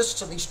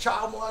rapists and these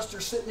child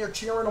molesters sitting there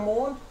cheering them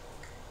on?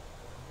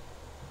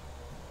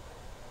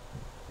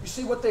 You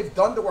see what they've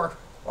done to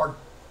our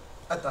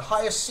at the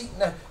highest seat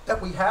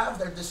that we have?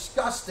 They're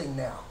disgusting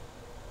now.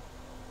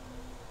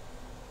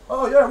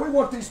 Oh yeah, we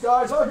want these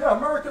guys. Oh yeah,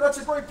 America, that's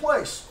a great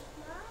place.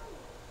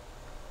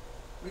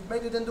 We've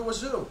made it into a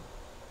zoo.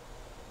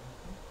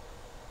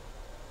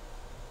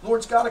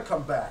 Lord's got to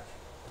come back.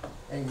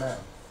 Amen.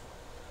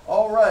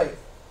 All right.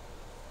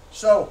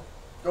 So,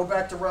 go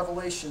back to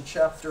Revelation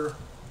chapter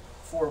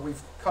 4.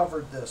 We've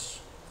covered this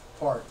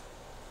part.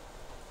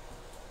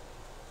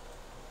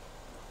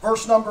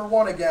 Verse number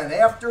 1 again.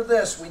 After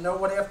this, we know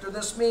what after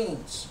this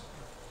means.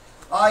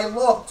 I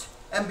looked,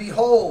 and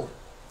behold,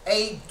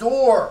 a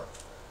door.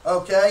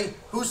 Okay,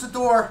 who's the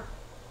door?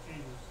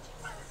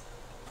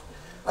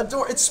 A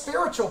door. It's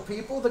spiritual,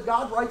 people. The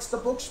God writes the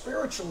book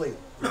spiritually.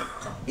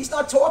 He's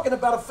not talking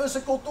about a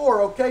physical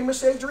door, okay,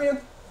 Miss Adrian?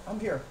 I'm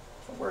here.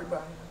 Don't worry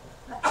about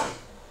it.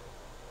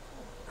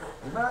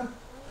 Amen?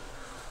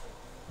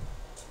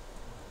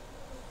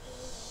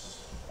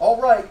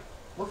 All right.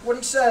 Look what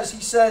he says.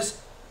 He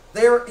says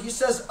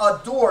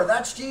a door.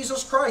 That's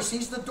Jesus Christ.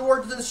 He's the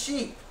door to the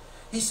sheep.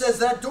 He says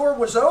that door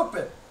was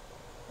open.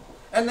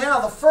 And now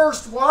the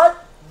first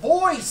what?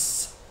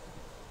 Voice.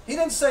 He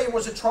didn't say it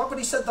was a trumpet.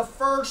 He said the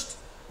first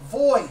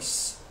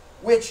voice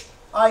which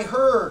I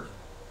heard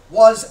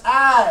was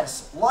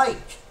as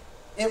like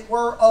it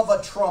were of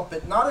a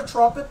trumpet. Not a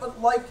trumpet, but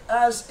like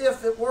as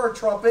if it were a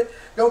trumpet.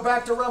 Go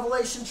back to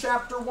Revelation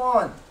chapter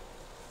 1.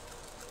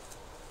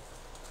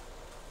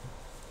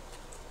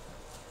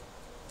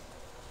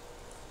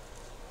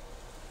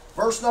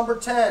 Verse number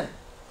 10.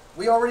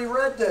 We already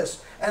read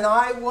this. And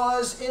I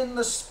was in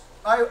the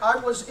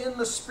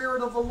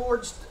Spirit of the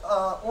Lord's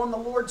on the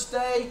Lord's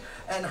day,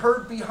 and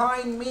heard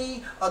behind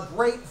me a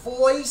great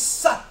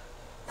voice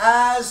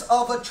as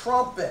of a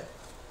trumpet.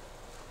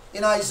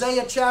 In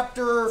Isaiah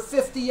chapter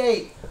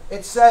 58,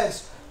 it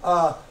says,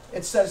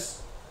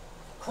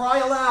 cry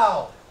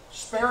aloud,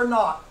 spare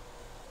not,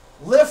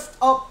 lift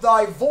up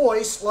thy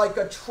voice like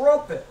a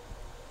trumpet,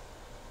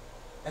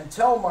 and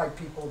tell my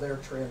people their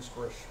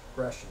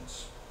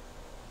transgressions.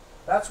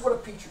 That's what a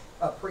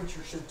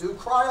preacher should do.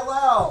 Cry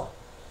aloud.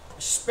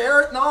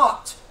 Spare it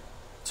not.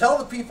 Tell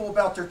the people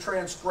about their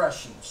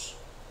transgressions.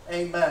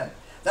 Amen.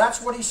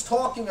 That's what he's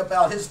talking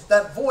about.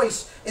 That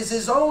voice is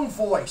his own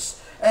voice.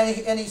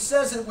 And he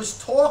says it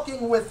was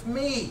talking with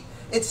me.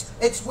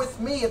 It's with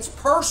me. It's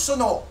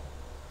personal.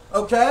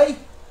 Okay?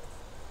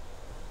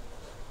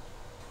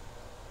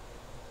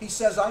 He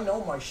says, I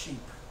know my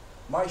sheep.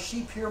 My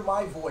sheep hear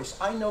my voice.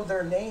 I know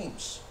their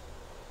names.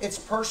 It's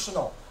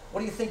personal.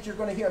 What do you think you're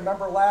going to hear?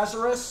 Remember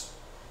Lazarus?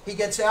 He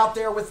gets out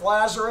there with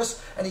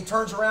Lazarus, and he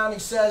turns around and he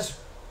says,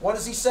 what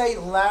does he say?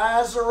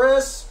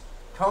 Lazarus,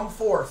 come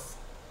forth.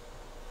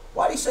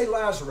 Why did he say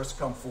Lazarus,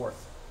 come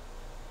forth?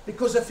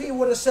 Because if he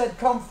would have said,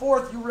 come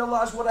forth, you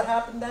realize what would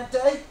have happened that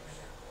day?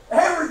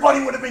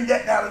 Everybody would have been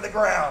getting out of the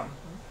ground.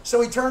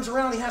 So he turns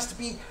around, he has to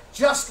be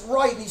just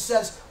right, and he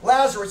says,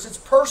 Lazarus, it's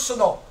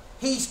personal.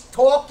 He's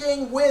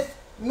talking with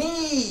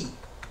me.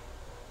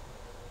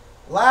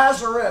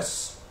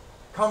 Lazarus,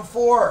 come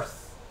forth.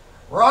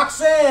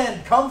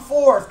 Roxanne, come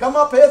forth. Come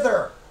up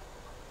hither.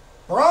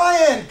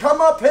 Brian, come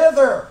up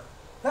hither.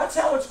 That's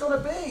how it's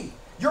going to be.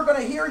 You're going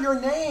to hear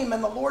your name,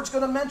 and the Lord's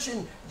going to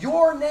mention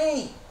your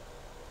name.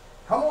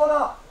 Come on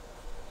up.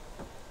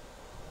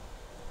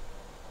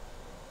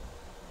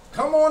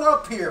 Come on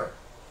up here.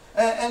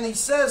 And he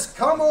says,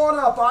 come on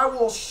up, I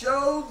will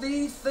show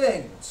thee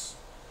things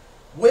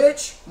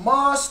which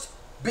must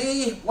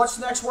be, what's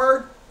the next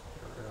word?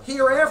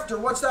 Hereafter.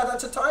 What's that?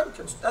 That's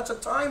a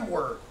time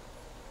word.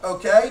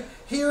 Okay?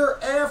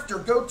 Hereafter.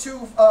 Go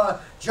to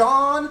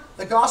John,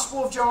 the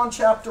Gospel of John,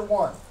 chapter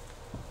 1.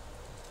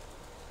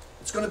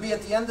 It's going to be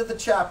at the end of the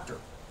chapter.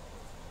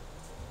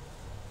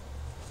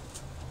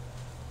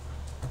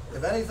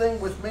 If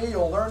anything with me,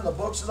 you'll learn the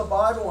books of the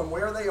Bible and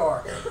where they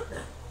are.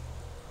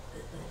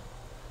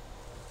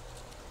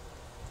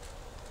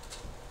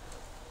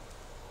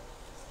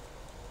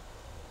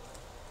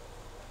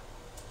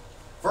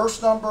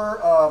 Verse number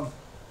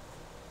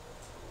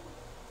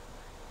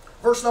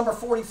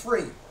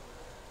 43.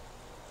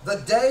 The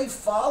day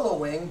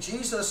following,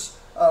 Jesus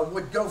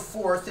would go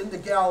forth into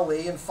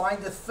Galilee and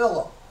findeth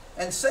Philip,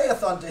 and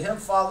saith unto him,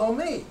 Follow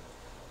me.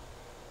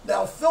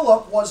 Now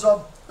Philip was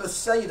of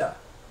Bethsaida,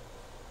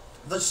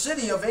 the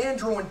city of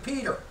Andrew and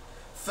Peter.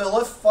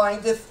 Philip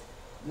findeth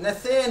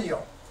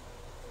Nathanael,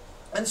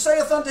 and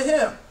saith unto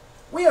him,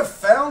 We have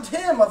found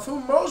him of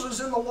whom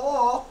Moses in the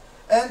law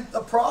and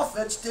the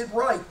prophets did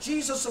write,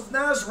 Jesus of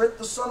Nazareth,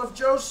 the son of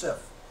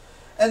Joseph.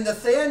 And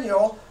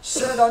Nathanael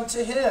said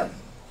unto him,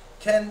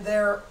 Can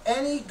there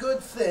any good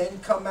thing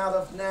come out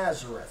of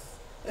Nazareth?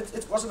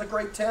 It wasn't a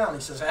great town.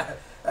 He says,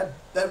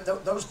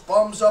 those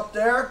bums up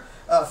there.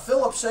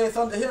 Philip saith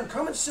unto him,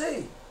 Come and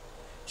see.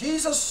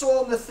 Jesus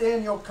saw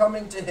Nathanael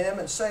coming to him,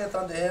 and saith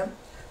unto him,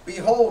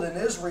 Behold, an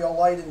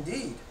Israelite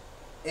indeed,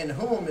 in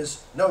whom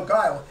is no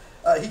guile.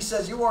 He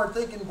says, you aren't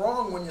thinking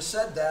wrong when you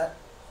said that.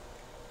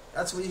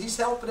 That's what he's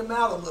helping him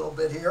out a little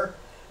bit here.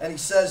 And he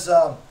says,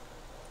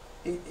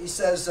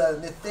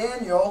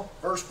 Nathanael,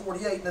 verse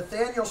 48,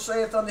 Nathanael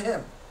saith unto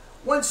him,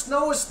 Whence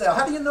knowest thou?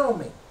 How do you know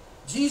me?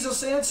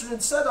 Jesus answered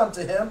and said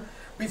unto him,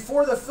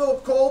 Before that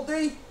Philip called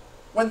thee,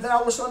 when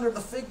thou wast under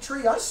the fig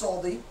tree, I saw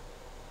thee.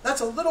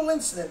 That's a little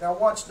incident. Now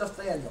watch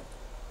Nathanael.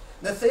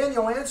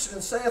 Nathanael answered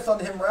and saith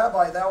unto him,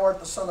 Rabbi, thou art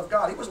the Son of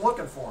God. He was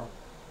looking for him.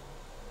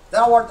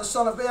 Thou art the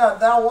Son of God.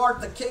 Thou art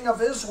the King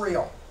of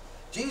Israel.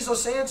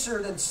 Jesus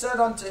answered and said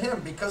unto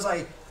him, Because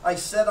I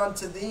said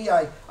unto thee,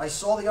 I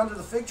saw thee under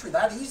the fig tree.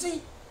 That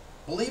easy?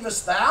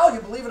 Believest thou? You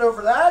believe it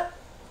over that?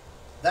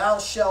 Thou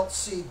shalt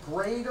see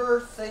greater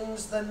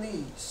things than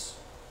these.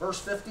 Verse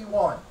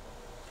 51.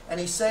 And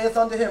he saith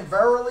unto him,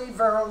 Verily,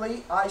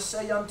 verily, I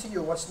say unto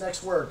you. What's the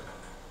next word?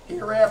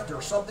 Hereafter.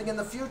 Something in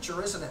the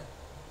future, isn't it?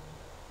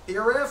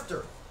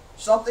 Hereafter.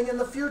 Something in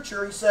the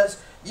future. He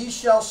says, Ye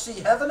shall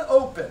see heaven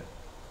open,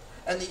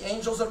 and the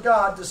angels of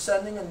God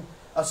descending and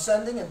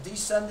ascending and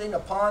descending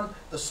upon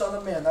the Son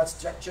of Man.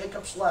 That's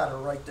Jacob's ladder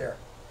right there.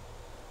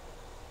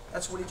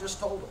 That's what he just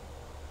told him.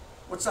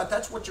 What's that?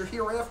 That's what you're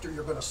hereafter.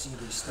 You're going to see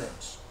these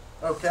things.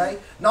 Okay?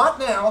 Not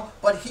now,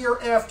 but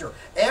hereafter.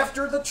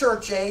 After the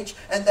church age,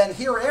 and then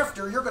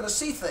hereafter, you're going to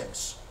see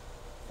things.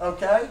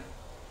 Okay?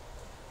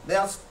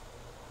 Now, let's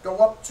go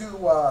up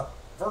to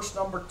verse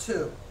number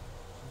 2.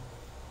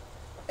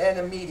 And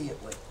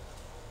immediately.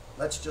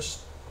 Let's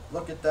just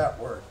look at that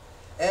word.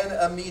 And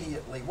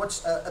immediately.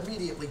 What's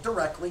immediately?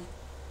 Directly.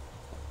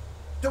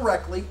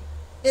 Directly.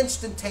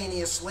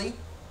 Instantaneously.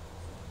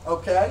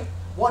 Okay?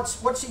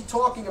 What's he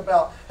talking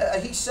about?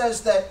 He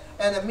says that,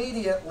 and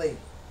immediately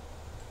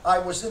I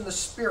was in the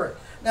Spirit.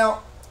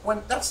 Now,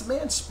 that's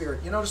man's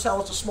spirit. You notice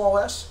how it's a small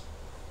s?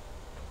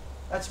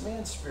 That's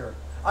man's spirit.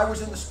 I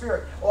was in the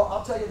Spirit. Well,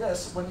 I'll tell you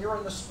this. When you're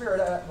in the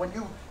Spirit, when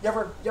you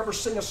ever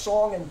sing a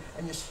song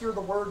and you hear the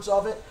words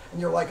of it,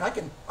 and you're like, I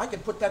can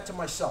put that to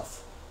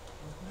myself.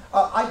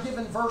 I've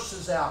given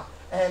verses out,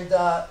 and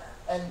the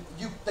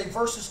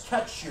verses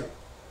catch you.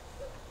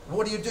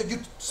 What do?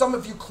 Some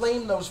of you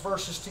claim those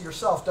verses to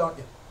yourself, don't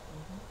you?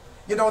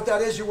 You know what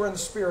that is? You were in the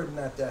Spirit in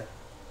that day.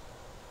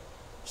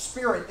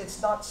 Spirit,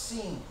 it's not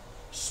seen.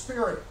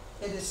 Spirit,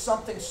 it is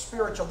something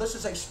spiritual. This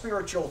is a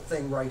spiritual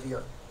thing right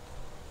here.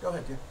 Go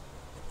ahead, dear.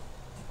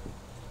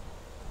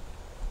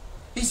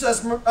 He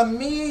says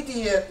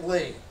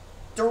immediately,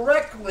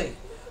 directly.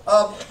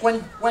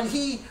 When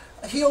he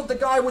healed the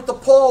guy with the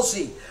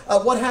palsy,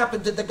 what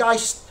happened? Did the guy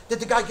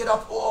get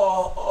up?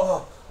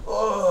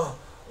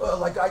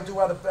 Like I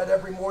do out of bed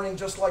every morning,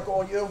 just like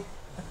all you.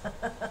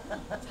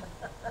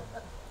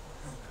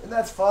 And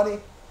that's funny.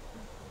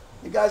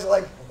 You guys are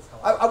like,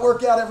 I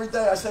work out every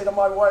day. I say to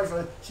my wife,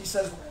 she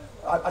says,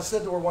 I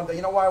said to her one day,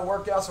 you know why I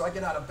work out? So I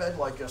get out of bed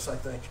like this, I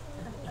think.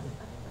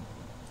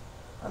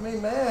 I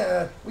mean,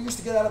 man, we used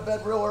to get out of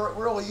bed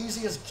real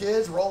easy as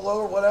kids, roll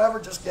over,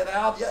 whatever, just get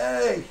out,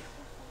 yay.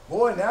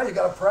 Boy, now you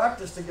got to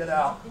practice to get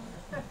out.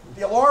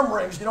 The alarm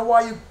rings. You know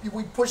why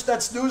we push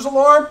that snooze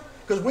alarm?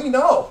 Because we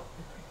know.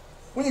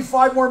 We need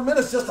 5 more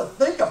minutes just to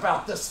think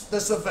about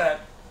this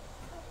event.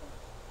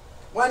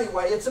 Well,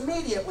 anyway, it's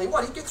immediately.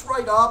 What? He gets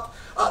right up.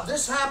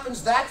 This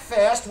happens that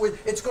fast.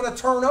 It's going to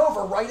turn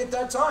over right at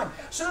that time.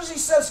 As soon as he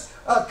says,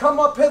 come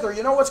up hither,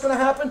 you know what's going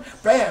to happen?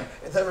 Bam,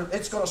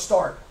 it's going to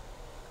start.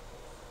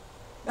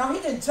 Now, he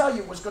didn't tell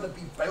you it was going to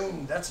be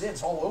boom. That's it.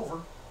 It's all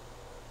over.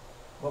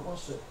 But we'll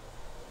see.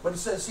 But it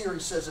says here, he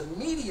says,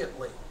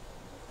 immediately.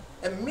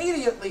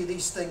 Immediately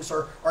these things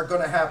are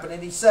going to happen.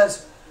 And he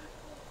says,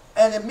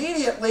 and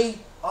immediately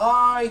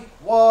I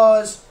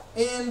was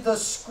in the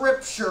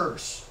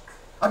scriptures.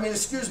 I mean,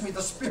 excuse me,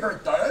 the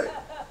Spirit died.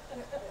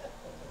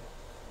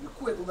 You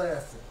quit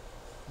laughing.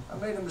 I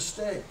made a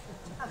mistake.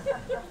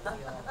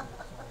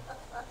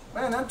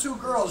 Man, them two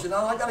girls, you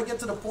know, I got to get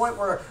to the point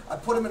where I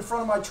put them in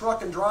front of my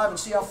truck and drive and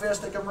see how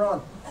fast they can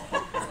run.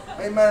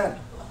 Amen.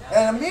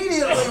 And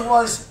immediately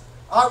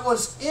I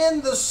was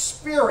in the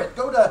Spirit.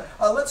 Go to,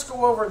 let's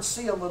go over and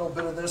see a little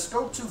bit of this.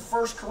 Go to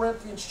 1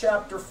 Corinthians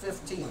chapter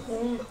 15.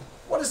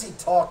 What is he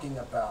talking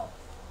about?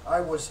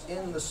 I was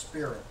in the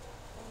Spirit.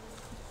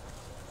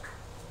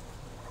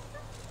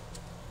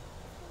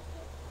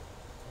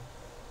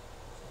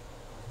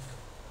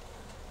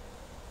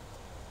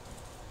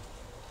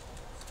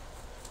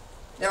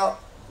 Now,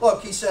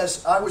 look, he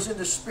says, I was in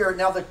the Spirit.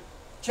 Now, the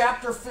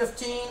chapter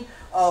 15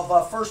 of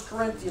 1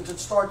 Corinthians, it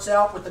starts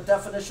out with the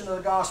definition of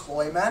the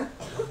gospel. Amen?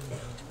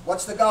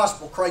 What's the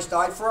gospel? Christ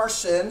died for our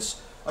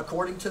sins,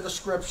 according to the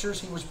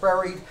Scriptures. He was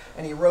buried,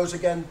 and he rose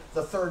again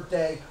the third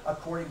day,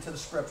 according to the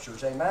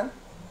Scriptures. Amen?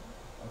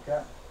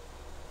 Okay?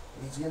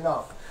 Easy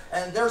enough.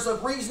 And there's a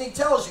reason he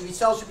tells you. He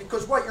tells you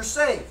because what? You're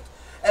saved.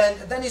 And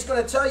then he's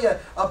going to tell you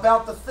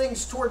about the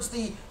things towards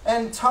the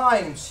end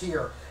times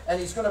here.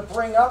 And he's going to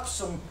bring up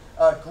some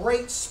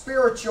great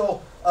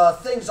spiritual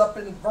things up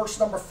in verse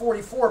number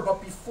 44.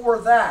 But before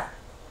that,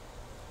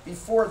 he's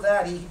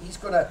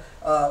going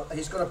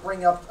to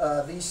bring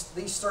up these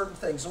certain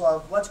things.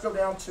 Let's go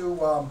down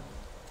to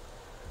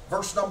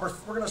verse number.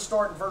 We're going to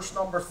start in verse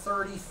number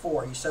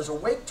 34. He says,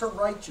 "Awake to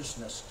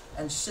righteousness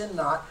and sin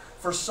not,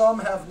 for some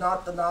have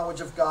not the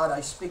knowledge of God.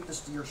 I speak this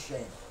to your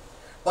shame.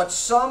 But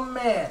some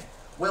man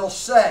will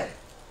say,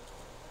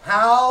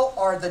 how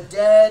are the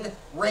dead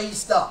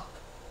raised up?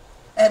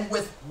 And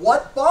with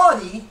what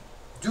body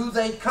do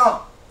they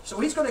come?" So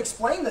he's going to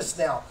explain this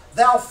now.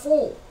 "Thou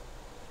fool,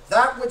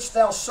 that which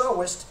thou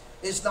sowest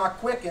is not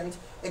quickened,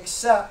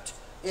 except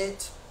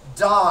it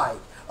died."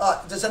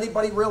 Does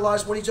anybody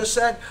realize what he just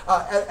said?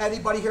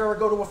 Anybody here ever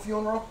go to a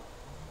funeral?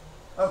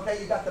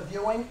 Okay, you got the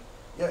viewing.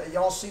 You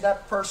all see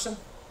that person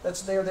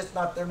that's there?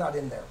 They're not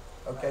in there.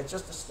 Okay,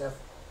 just a sniff,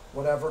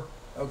 whatever.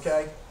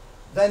 Okay.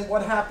 Then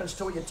what happens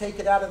to it? You take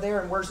it out of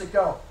there, and where's it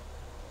go?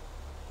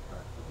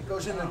 It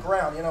goes in the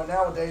ground. You know,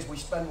 nowadays we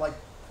spend like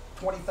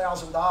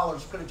 $20,000.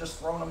 You could have just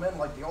thrown them in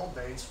like the old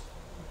days.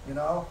 You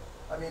know?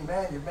 I mean,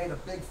 man, you've made a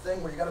big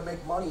thing where you got to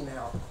make money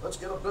now. Let's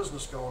get a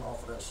business going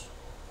off of this.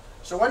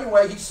 So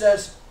anyway, he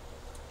says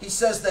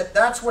that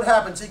that's what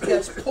happens. It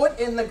gets put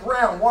in the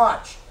ground.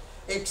 Watch.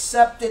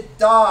 "Except it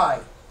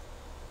die.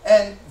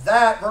 And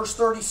that," verse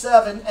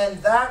 37,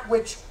 "and that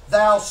which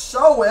thou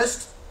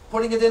sowest,"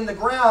 putting it in the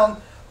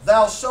ground,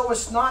 "thou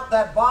sowest not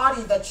that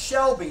body that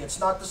shall be." It's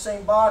not the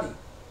same body.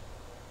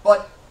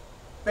 "But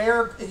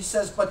he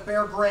says, but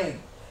bear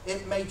grain.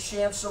 It may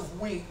chance of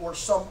wheat or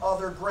some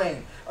other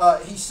grain."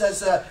 He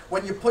says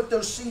when you put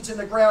those seeds in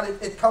the ground,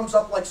 it comes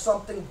up like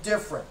something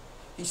different.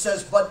 He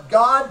says, "But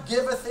God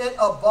giveth it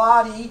a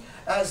body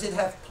as it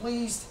hath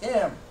pleased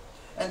him,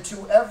 and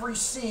to every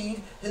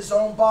seed his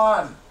own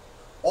body.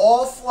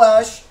 All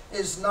flesh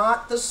is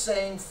not the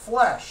same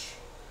flesh,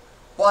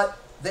 but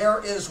there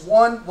is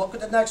one," look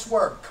at the next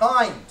word,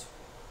 "kind."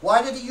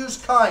 Why did he use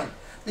kind?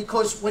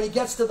 Because when he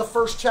gets to the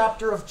first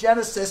chapter of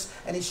Genesis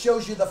and he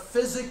shows you the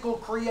physical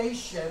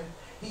creation,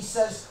 he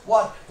says,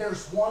 what?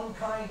 There's one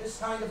kind, this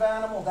kind of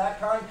animal, that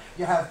kind.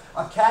 You have,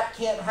 a cat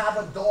can't have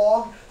a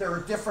dog. They're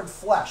a different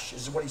flesh,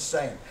 is what he's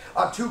saying.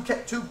 Two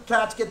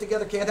cats get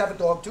together, can't have a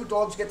dog. Two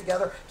dogs get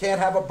together, can't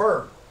have a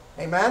bird.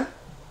 Amen?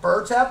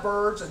 Birds have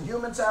birds, and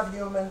humans have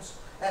humans,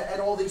 and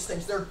all these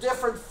things. They're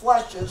different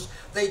fleshes.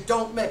 They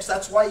don't mix.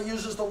 That's why he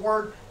uses the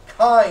word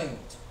kind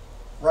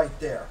right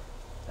there.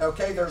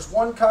 Okay, there's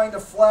one kind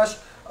of flesh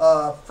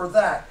for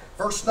that.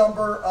 Verse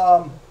number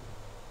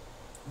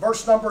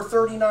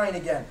 39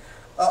 again.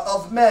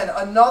 "Of men,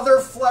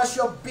 another flesh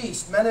of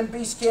beasts." Men and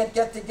beasts can't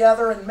get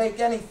together and make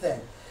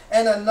anything.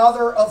 "And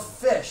another of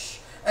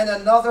fish, and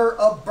another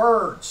of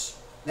birds."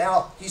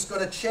 Now, he's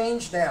going to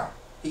change now.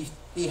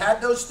 He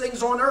had those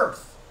things on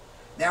earth.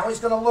 Now he's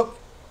going to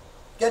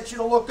get you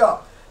to look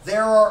up.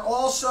 "There are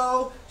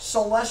also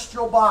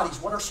celestial bodies."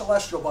 What are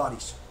celestial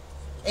bodies?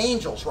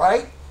 Angels,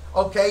 right?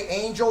 Okay,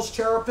 angels,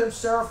 cherubims,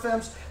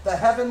 seraphims, the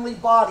heavenly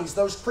bodies,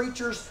 those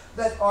creatures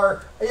that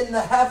are in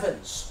the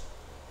heavens.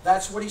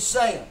 That's what he's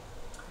saying.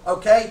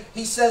 Okay,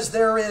 he says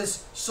there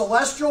is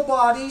celestial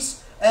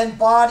bodies and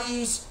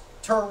bodies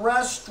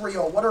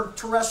terrestrial. What does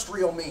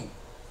terrestrial mean?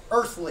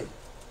 Earthly.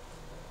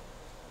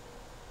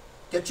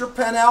 Get your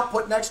pen out,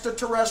 put next to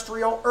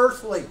terrestrial,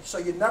 earthly, so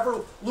you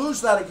never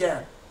lose that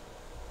again.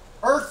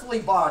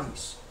 Earthly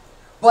bodies.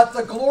 "But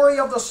the glory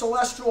of the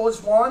celestial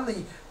is one,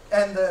 the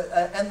and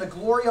the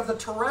glory of the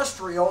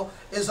terrestrial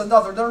is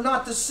another. They're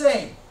not the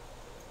same.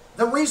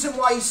 The reason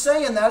why he's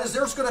saying that is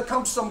there's going to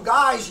come some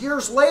guys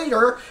years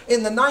later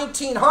in the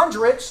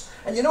 1900s,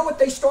 and you know what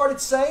they started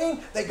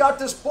saying? They got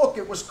this book.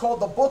 It was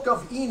called the Book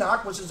of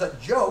Enoch, which is a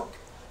joke.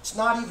 It's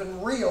not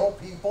even real,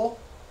 people.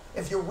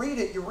 If you read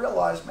it, you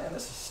realize, man,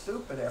 this is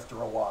stupid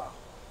after a while.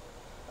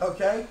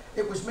 Okay?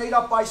 It was made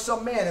up by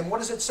some man. And what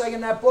does it say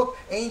in that book?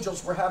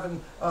 Angels were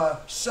having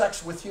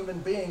sex with human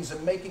beings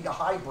and making a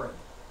hybrid.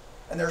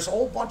 And there's a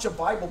whole bunch of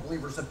Bible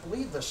believers that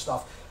believe this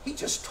stuff. He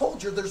just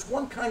told you there's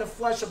one kind of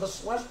flesh of a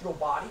celestial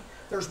body.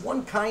 There's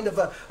one kind of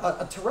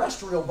a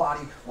terrestrial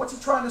body. What's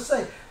he trying to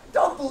say?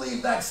 Don't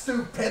believe that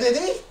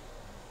stupidity.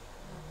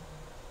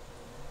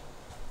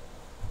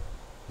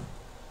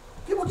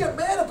 People get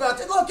mad about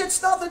it. Look,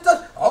 it's nothing.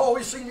 Oh,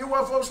 we've seen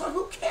UFOs.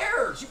 Who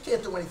cares? You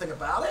can't do anything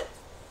about it.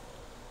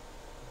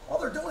 All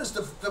they're doing is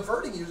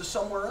diverting you to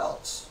somewhere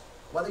else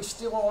while they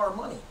steal all our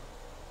money.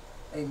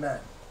 Amen.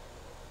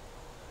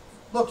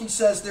 Look, he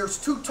says there's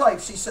two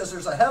types. He says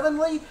there's a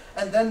heavenly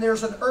and then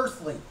there's an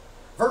earthly.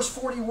 Verse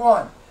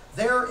 41.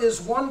 There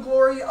is one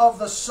glory of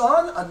the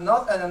sun and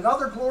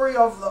another glory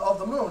of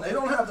the moon. They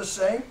don't have the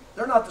same.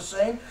 They're not the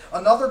same.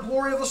 Another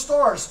glory of the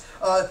stars.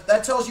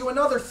 That tells you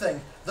another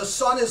thing. The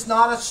sun is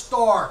not a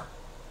star.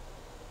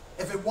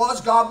 If it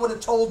was, God would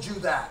have told you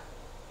that.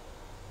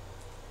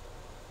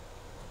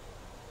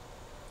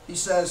 He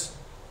says,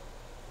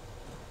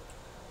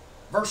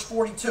 verse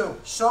 42,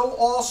 so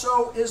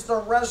also is the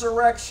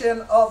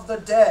resurrection of the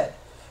dead.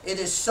 It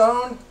is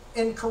sown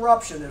in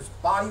corruption. His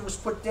body was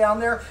put down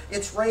there.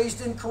 It's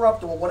raised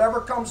incorruptible.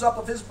 Whatever comes up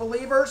of his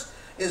believers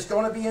is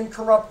going to be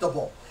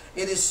incorruptible.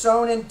 It is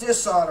sown in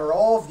dishonor.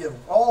 All of you,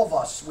 all of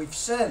us, we've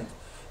sinned.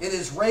 It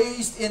is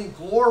raised in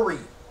glory.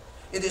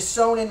 It is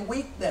sown in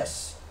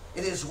weakness.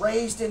 It is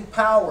raised in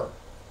power.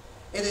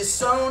 It is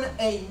sown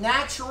a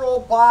natural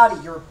body.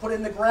 You're put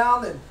in the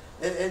ground and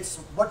it's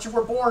what you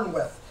were born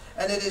with.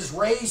 And it is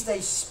raised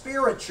a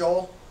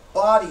spiritual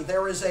body.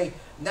 There is a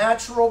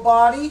natural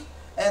body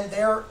and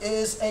there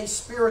is a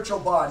spiritual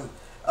body.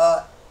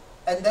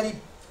 And then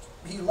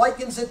he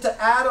likens it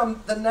to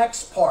Adam, the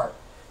next part.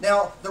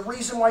 Now, the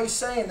reason why he's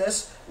saying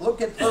this,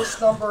 look at verse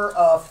number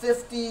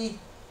 50.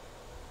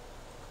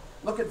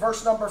 Look at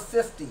verse number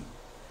 50.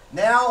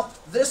 Now,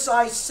 this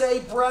I say,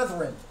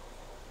 brethren,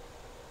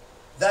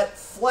 that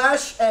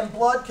flesh and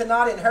blood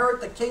cannot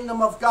inherit the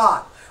kingdom of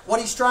God. What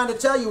he's trying to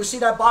tell you, you see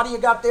that body you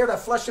got there, that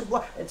flesh and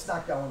blood? It's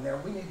not going there.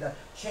 We need to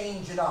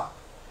change it up.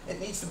 It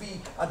needs to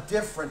be a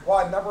different.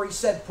 Why? Remember he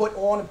said put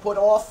on and put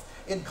off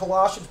in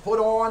Colossians. Put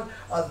on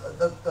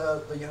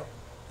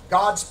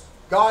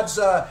God's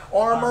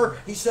armor.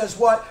 He says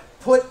what?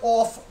 Put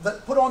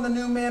on the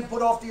new man,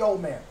 put off the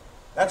old man.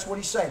 That's what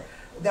he's saying.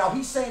 Now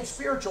he's saying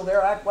spiritual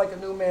there, act like a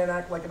new man,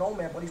 act like an old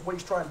man. But what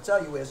he's trying to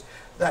tell you is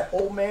that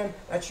old man,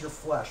 that's your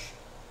flesh.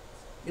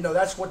 You know,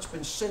 that's what's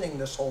been sinning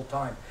this whole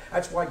time.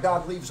 That's why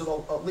God leaves it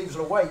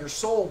away. Your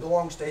soul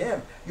belongs to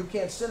him. You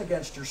can't sin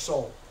against your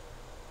soul.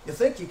 You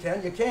think you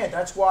can, you can't.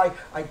 That's why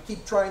I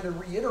keep trying to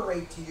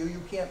reiterate to you,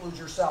 you can't lose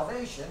your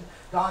salvation.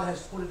 God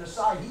has put it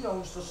aside. He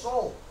owns the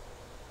soul.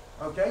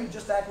 Okay? You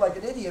just act like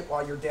an idiot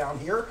while you're down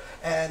here,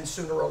 and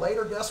sooner or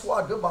later, guess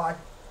what? Goodbye.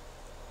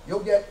 You'll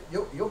get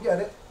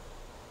it.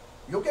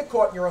 You'll get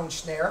caught in your own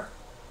snare.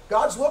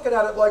 God's looking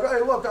at it like,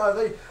 hey, look,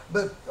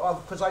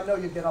 because I know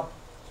you get up.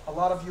 A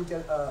lot of you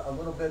get a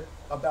little bit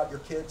about your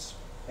kids.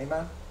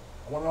 Amen?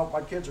 I want to know if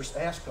my kids are.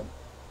 Ask them.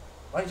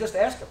 Why don't you just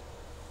ask them?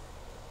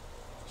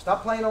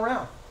 Stop playing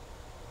around.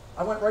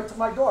 I went right to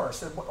my daughter. I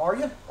said, are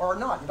you or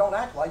not? You don't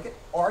act like it.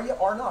 Are you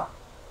or not?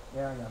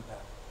 Yeah, I am,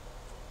 Dad.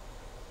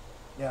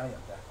 Yeah, I am,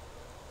 Dad.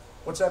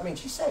 What's that mean?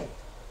 She's saved.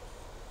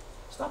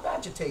 Stop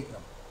agitating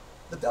them.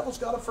 The devil's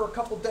got him for a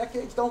couple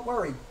decades. Don't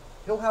worry.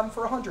 He'll have him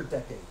for 100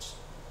 decades.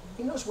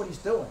 He knows what he's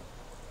doing.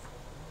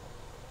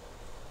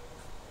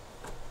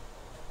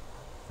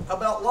 How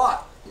about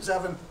Lot? He's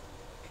having...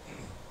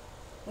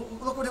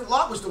 Look what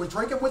Lot was doing.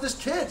 Drinking with his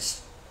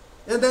kids.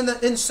 And then the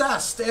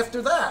incest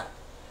after that.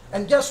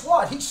 And guess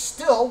what? He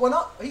still went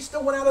up. He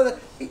still went out of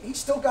the... He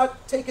still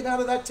got taken out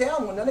of that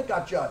town when then it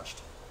got judged.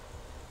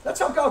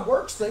 That's how God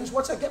works things.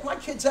 What's that? Get my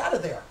kids out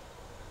of there.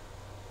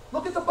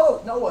 Look at the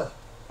boat. Noah,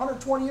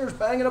 120 years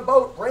banging a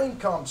boat. Rain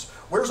comes.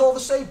 Where's all the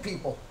saved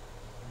people?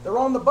 They're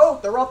on the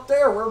boat. They're up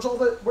there. Where's all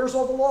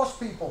the lost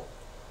people?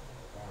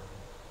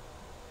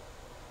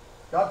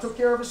 God took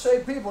care of his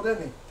saved people,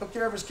 didn't he? Took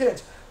care of his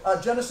kids.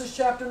 Genesis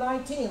chapter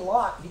 19,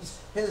 Lot,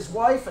 his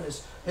wife and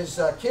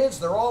his kids,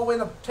 they're all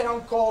in a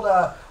town called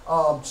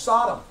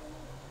Sodom.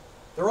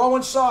 They're all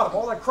in Sodom.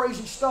 All that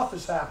crazy stuff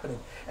is happening.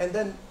 And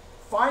then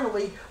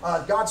finally,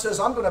 God says,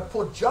 I'm going to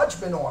put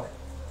judgment on it.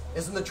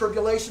 Isn't the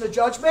tribulation a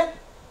judgment?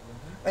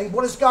 And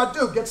what does God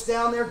do? Gets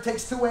down there,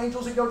 takes 2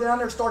 angels and go down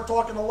there and start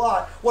talking to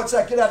Lot. What's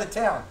that? Get out of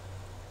town.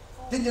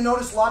 Didn't you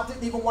notice Lot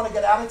didn't even want to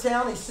get out of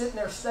town? He's sitting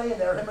there, staying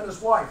there, him and his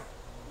wife.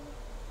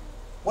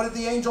 What did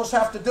the angels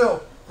have to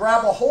do?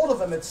 Grab a hold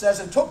of him, it says,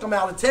 and took him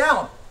out of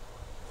town.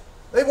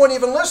 They wouldn't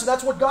even listen.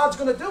 That's what God's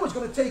going to do. He's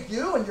going to take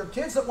you and your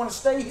kids that want to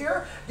stay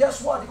here.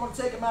 Guess what? He's going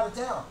to take them out of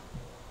town.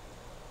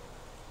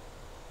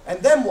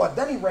 And then what?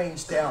 Then he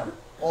rains down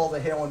all the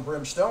hail and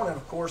brimstone. And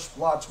of course,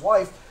 Lot's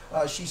wife,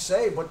 she's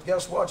saved, but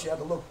guess what? She had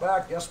to look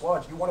back. Guess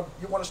what? You want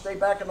to stay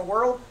back in the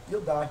world?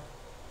 You'll die.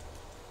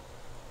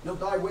 You'll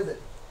die with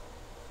it.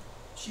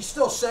 She's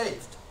still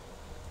saved.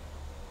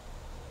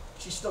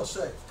 She's still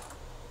saved.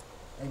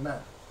 Amen.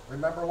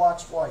 Remember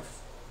Lot's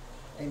wife.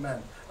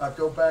 Amen.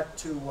 Go back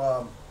to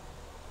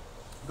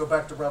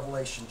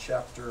Revelation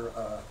chapter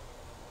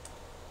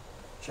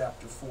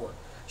 4.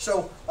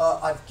 So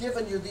I've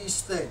given you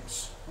these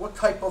things. What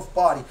type of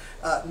body?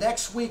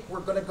 Next week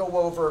we're going to go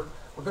over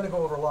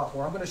a lot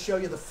more. I'm going to show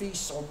you the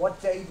feasts on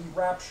what day the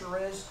rapture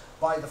is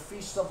by the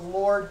feast of the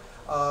Lord.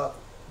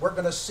 We're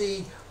going to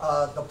see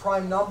the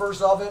prime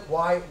numbers of it,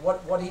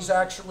 what he's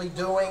actually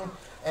doing,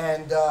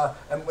 and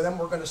then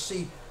we're going to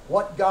see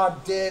what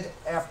God did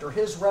after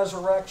his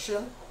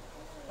resurrection,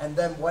 and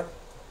then what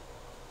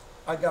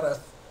I got a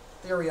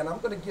theory, and I'm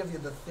going to give you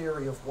the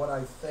theory of what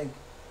I think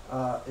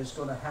is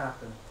going to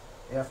happen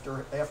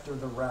after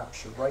the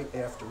rapture, right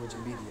afterwards,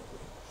 immediately.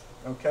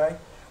 Okay?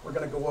 We're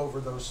going to go over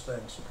those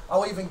things.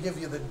 I'll even give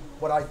you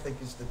what I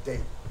think is the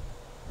date.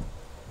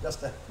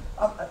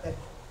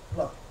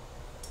 Look,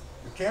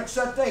 you can't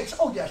set dates.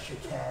 Oh, yes, you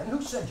can.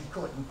 Who said you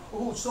couldn't?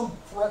 Oh, some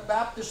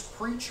Baptist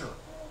preacher.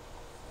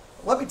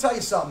 Let me tell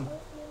you something.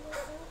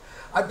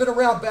 I've been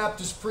around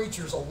Baptist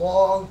preachers a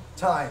long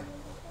time.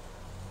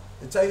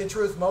 To tell you the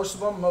truth, most of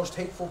them, most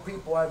hateful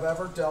people I've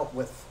ever dealt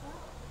with.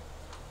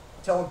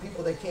 Telling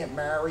people they can't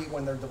marry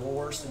when they're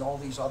divorced and all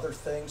these other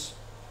things.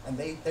 And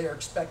they are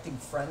expecting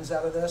friends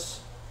out of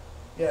this.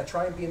 Yeah,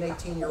 try and be an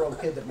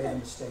 18-year-old kid that made a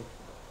mistake.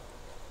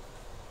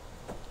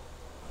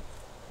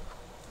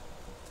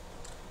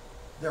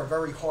 They're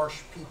very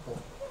harsh people.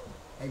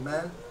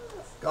 Amen?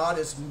 God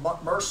is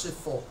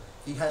merciful.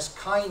 He has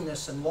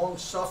kindness and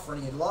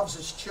long-suffering. He loves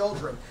his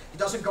children. He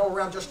doesn't go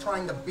around just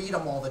trying to beat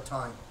them all the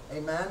time.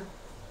 Amen?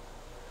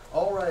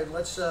 All right,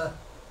 let's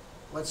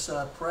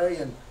pray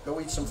and go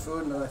eat some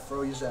food, and then I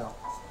throw you out.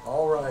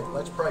 All right,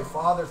 let's pray.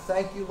 Father,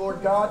 thank you,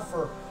 Lord God,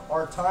 for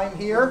our time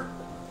here.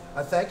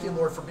 I thank you,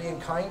 Lord, for being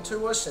kind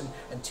to us and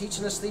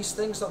teaching us these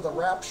things of the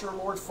rapture,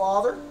 Lord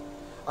Father.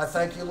 I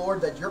thank you,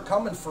 Lord, that you're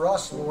coming for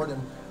us, Lord,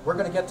 and we're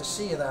going to get to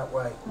see you that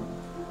way.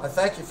 I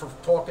thank you for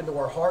talking to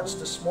our hearts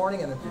this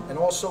morning, and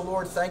also,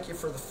 Lord, thank you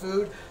for the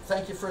food.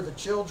 Thank you for the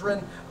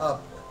children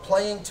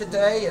playing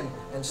today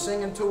and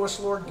singing to us,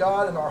 Lord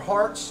God, in our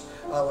hearts.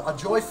 A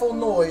joyful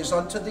noise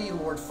unto thee,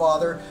 Lord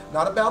Father.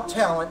 Not about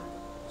talent.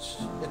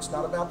 It's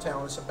not about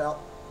talent. It's about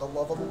the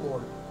love of the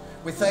Lord.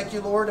 We thank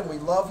you, Lord, and we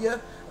love you.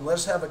 And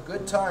let's have a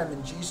good time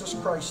in Jesus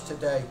Christ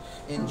today.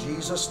 In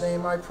Jesus'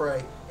 name I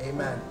pray.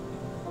 Amen.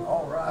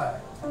 All right.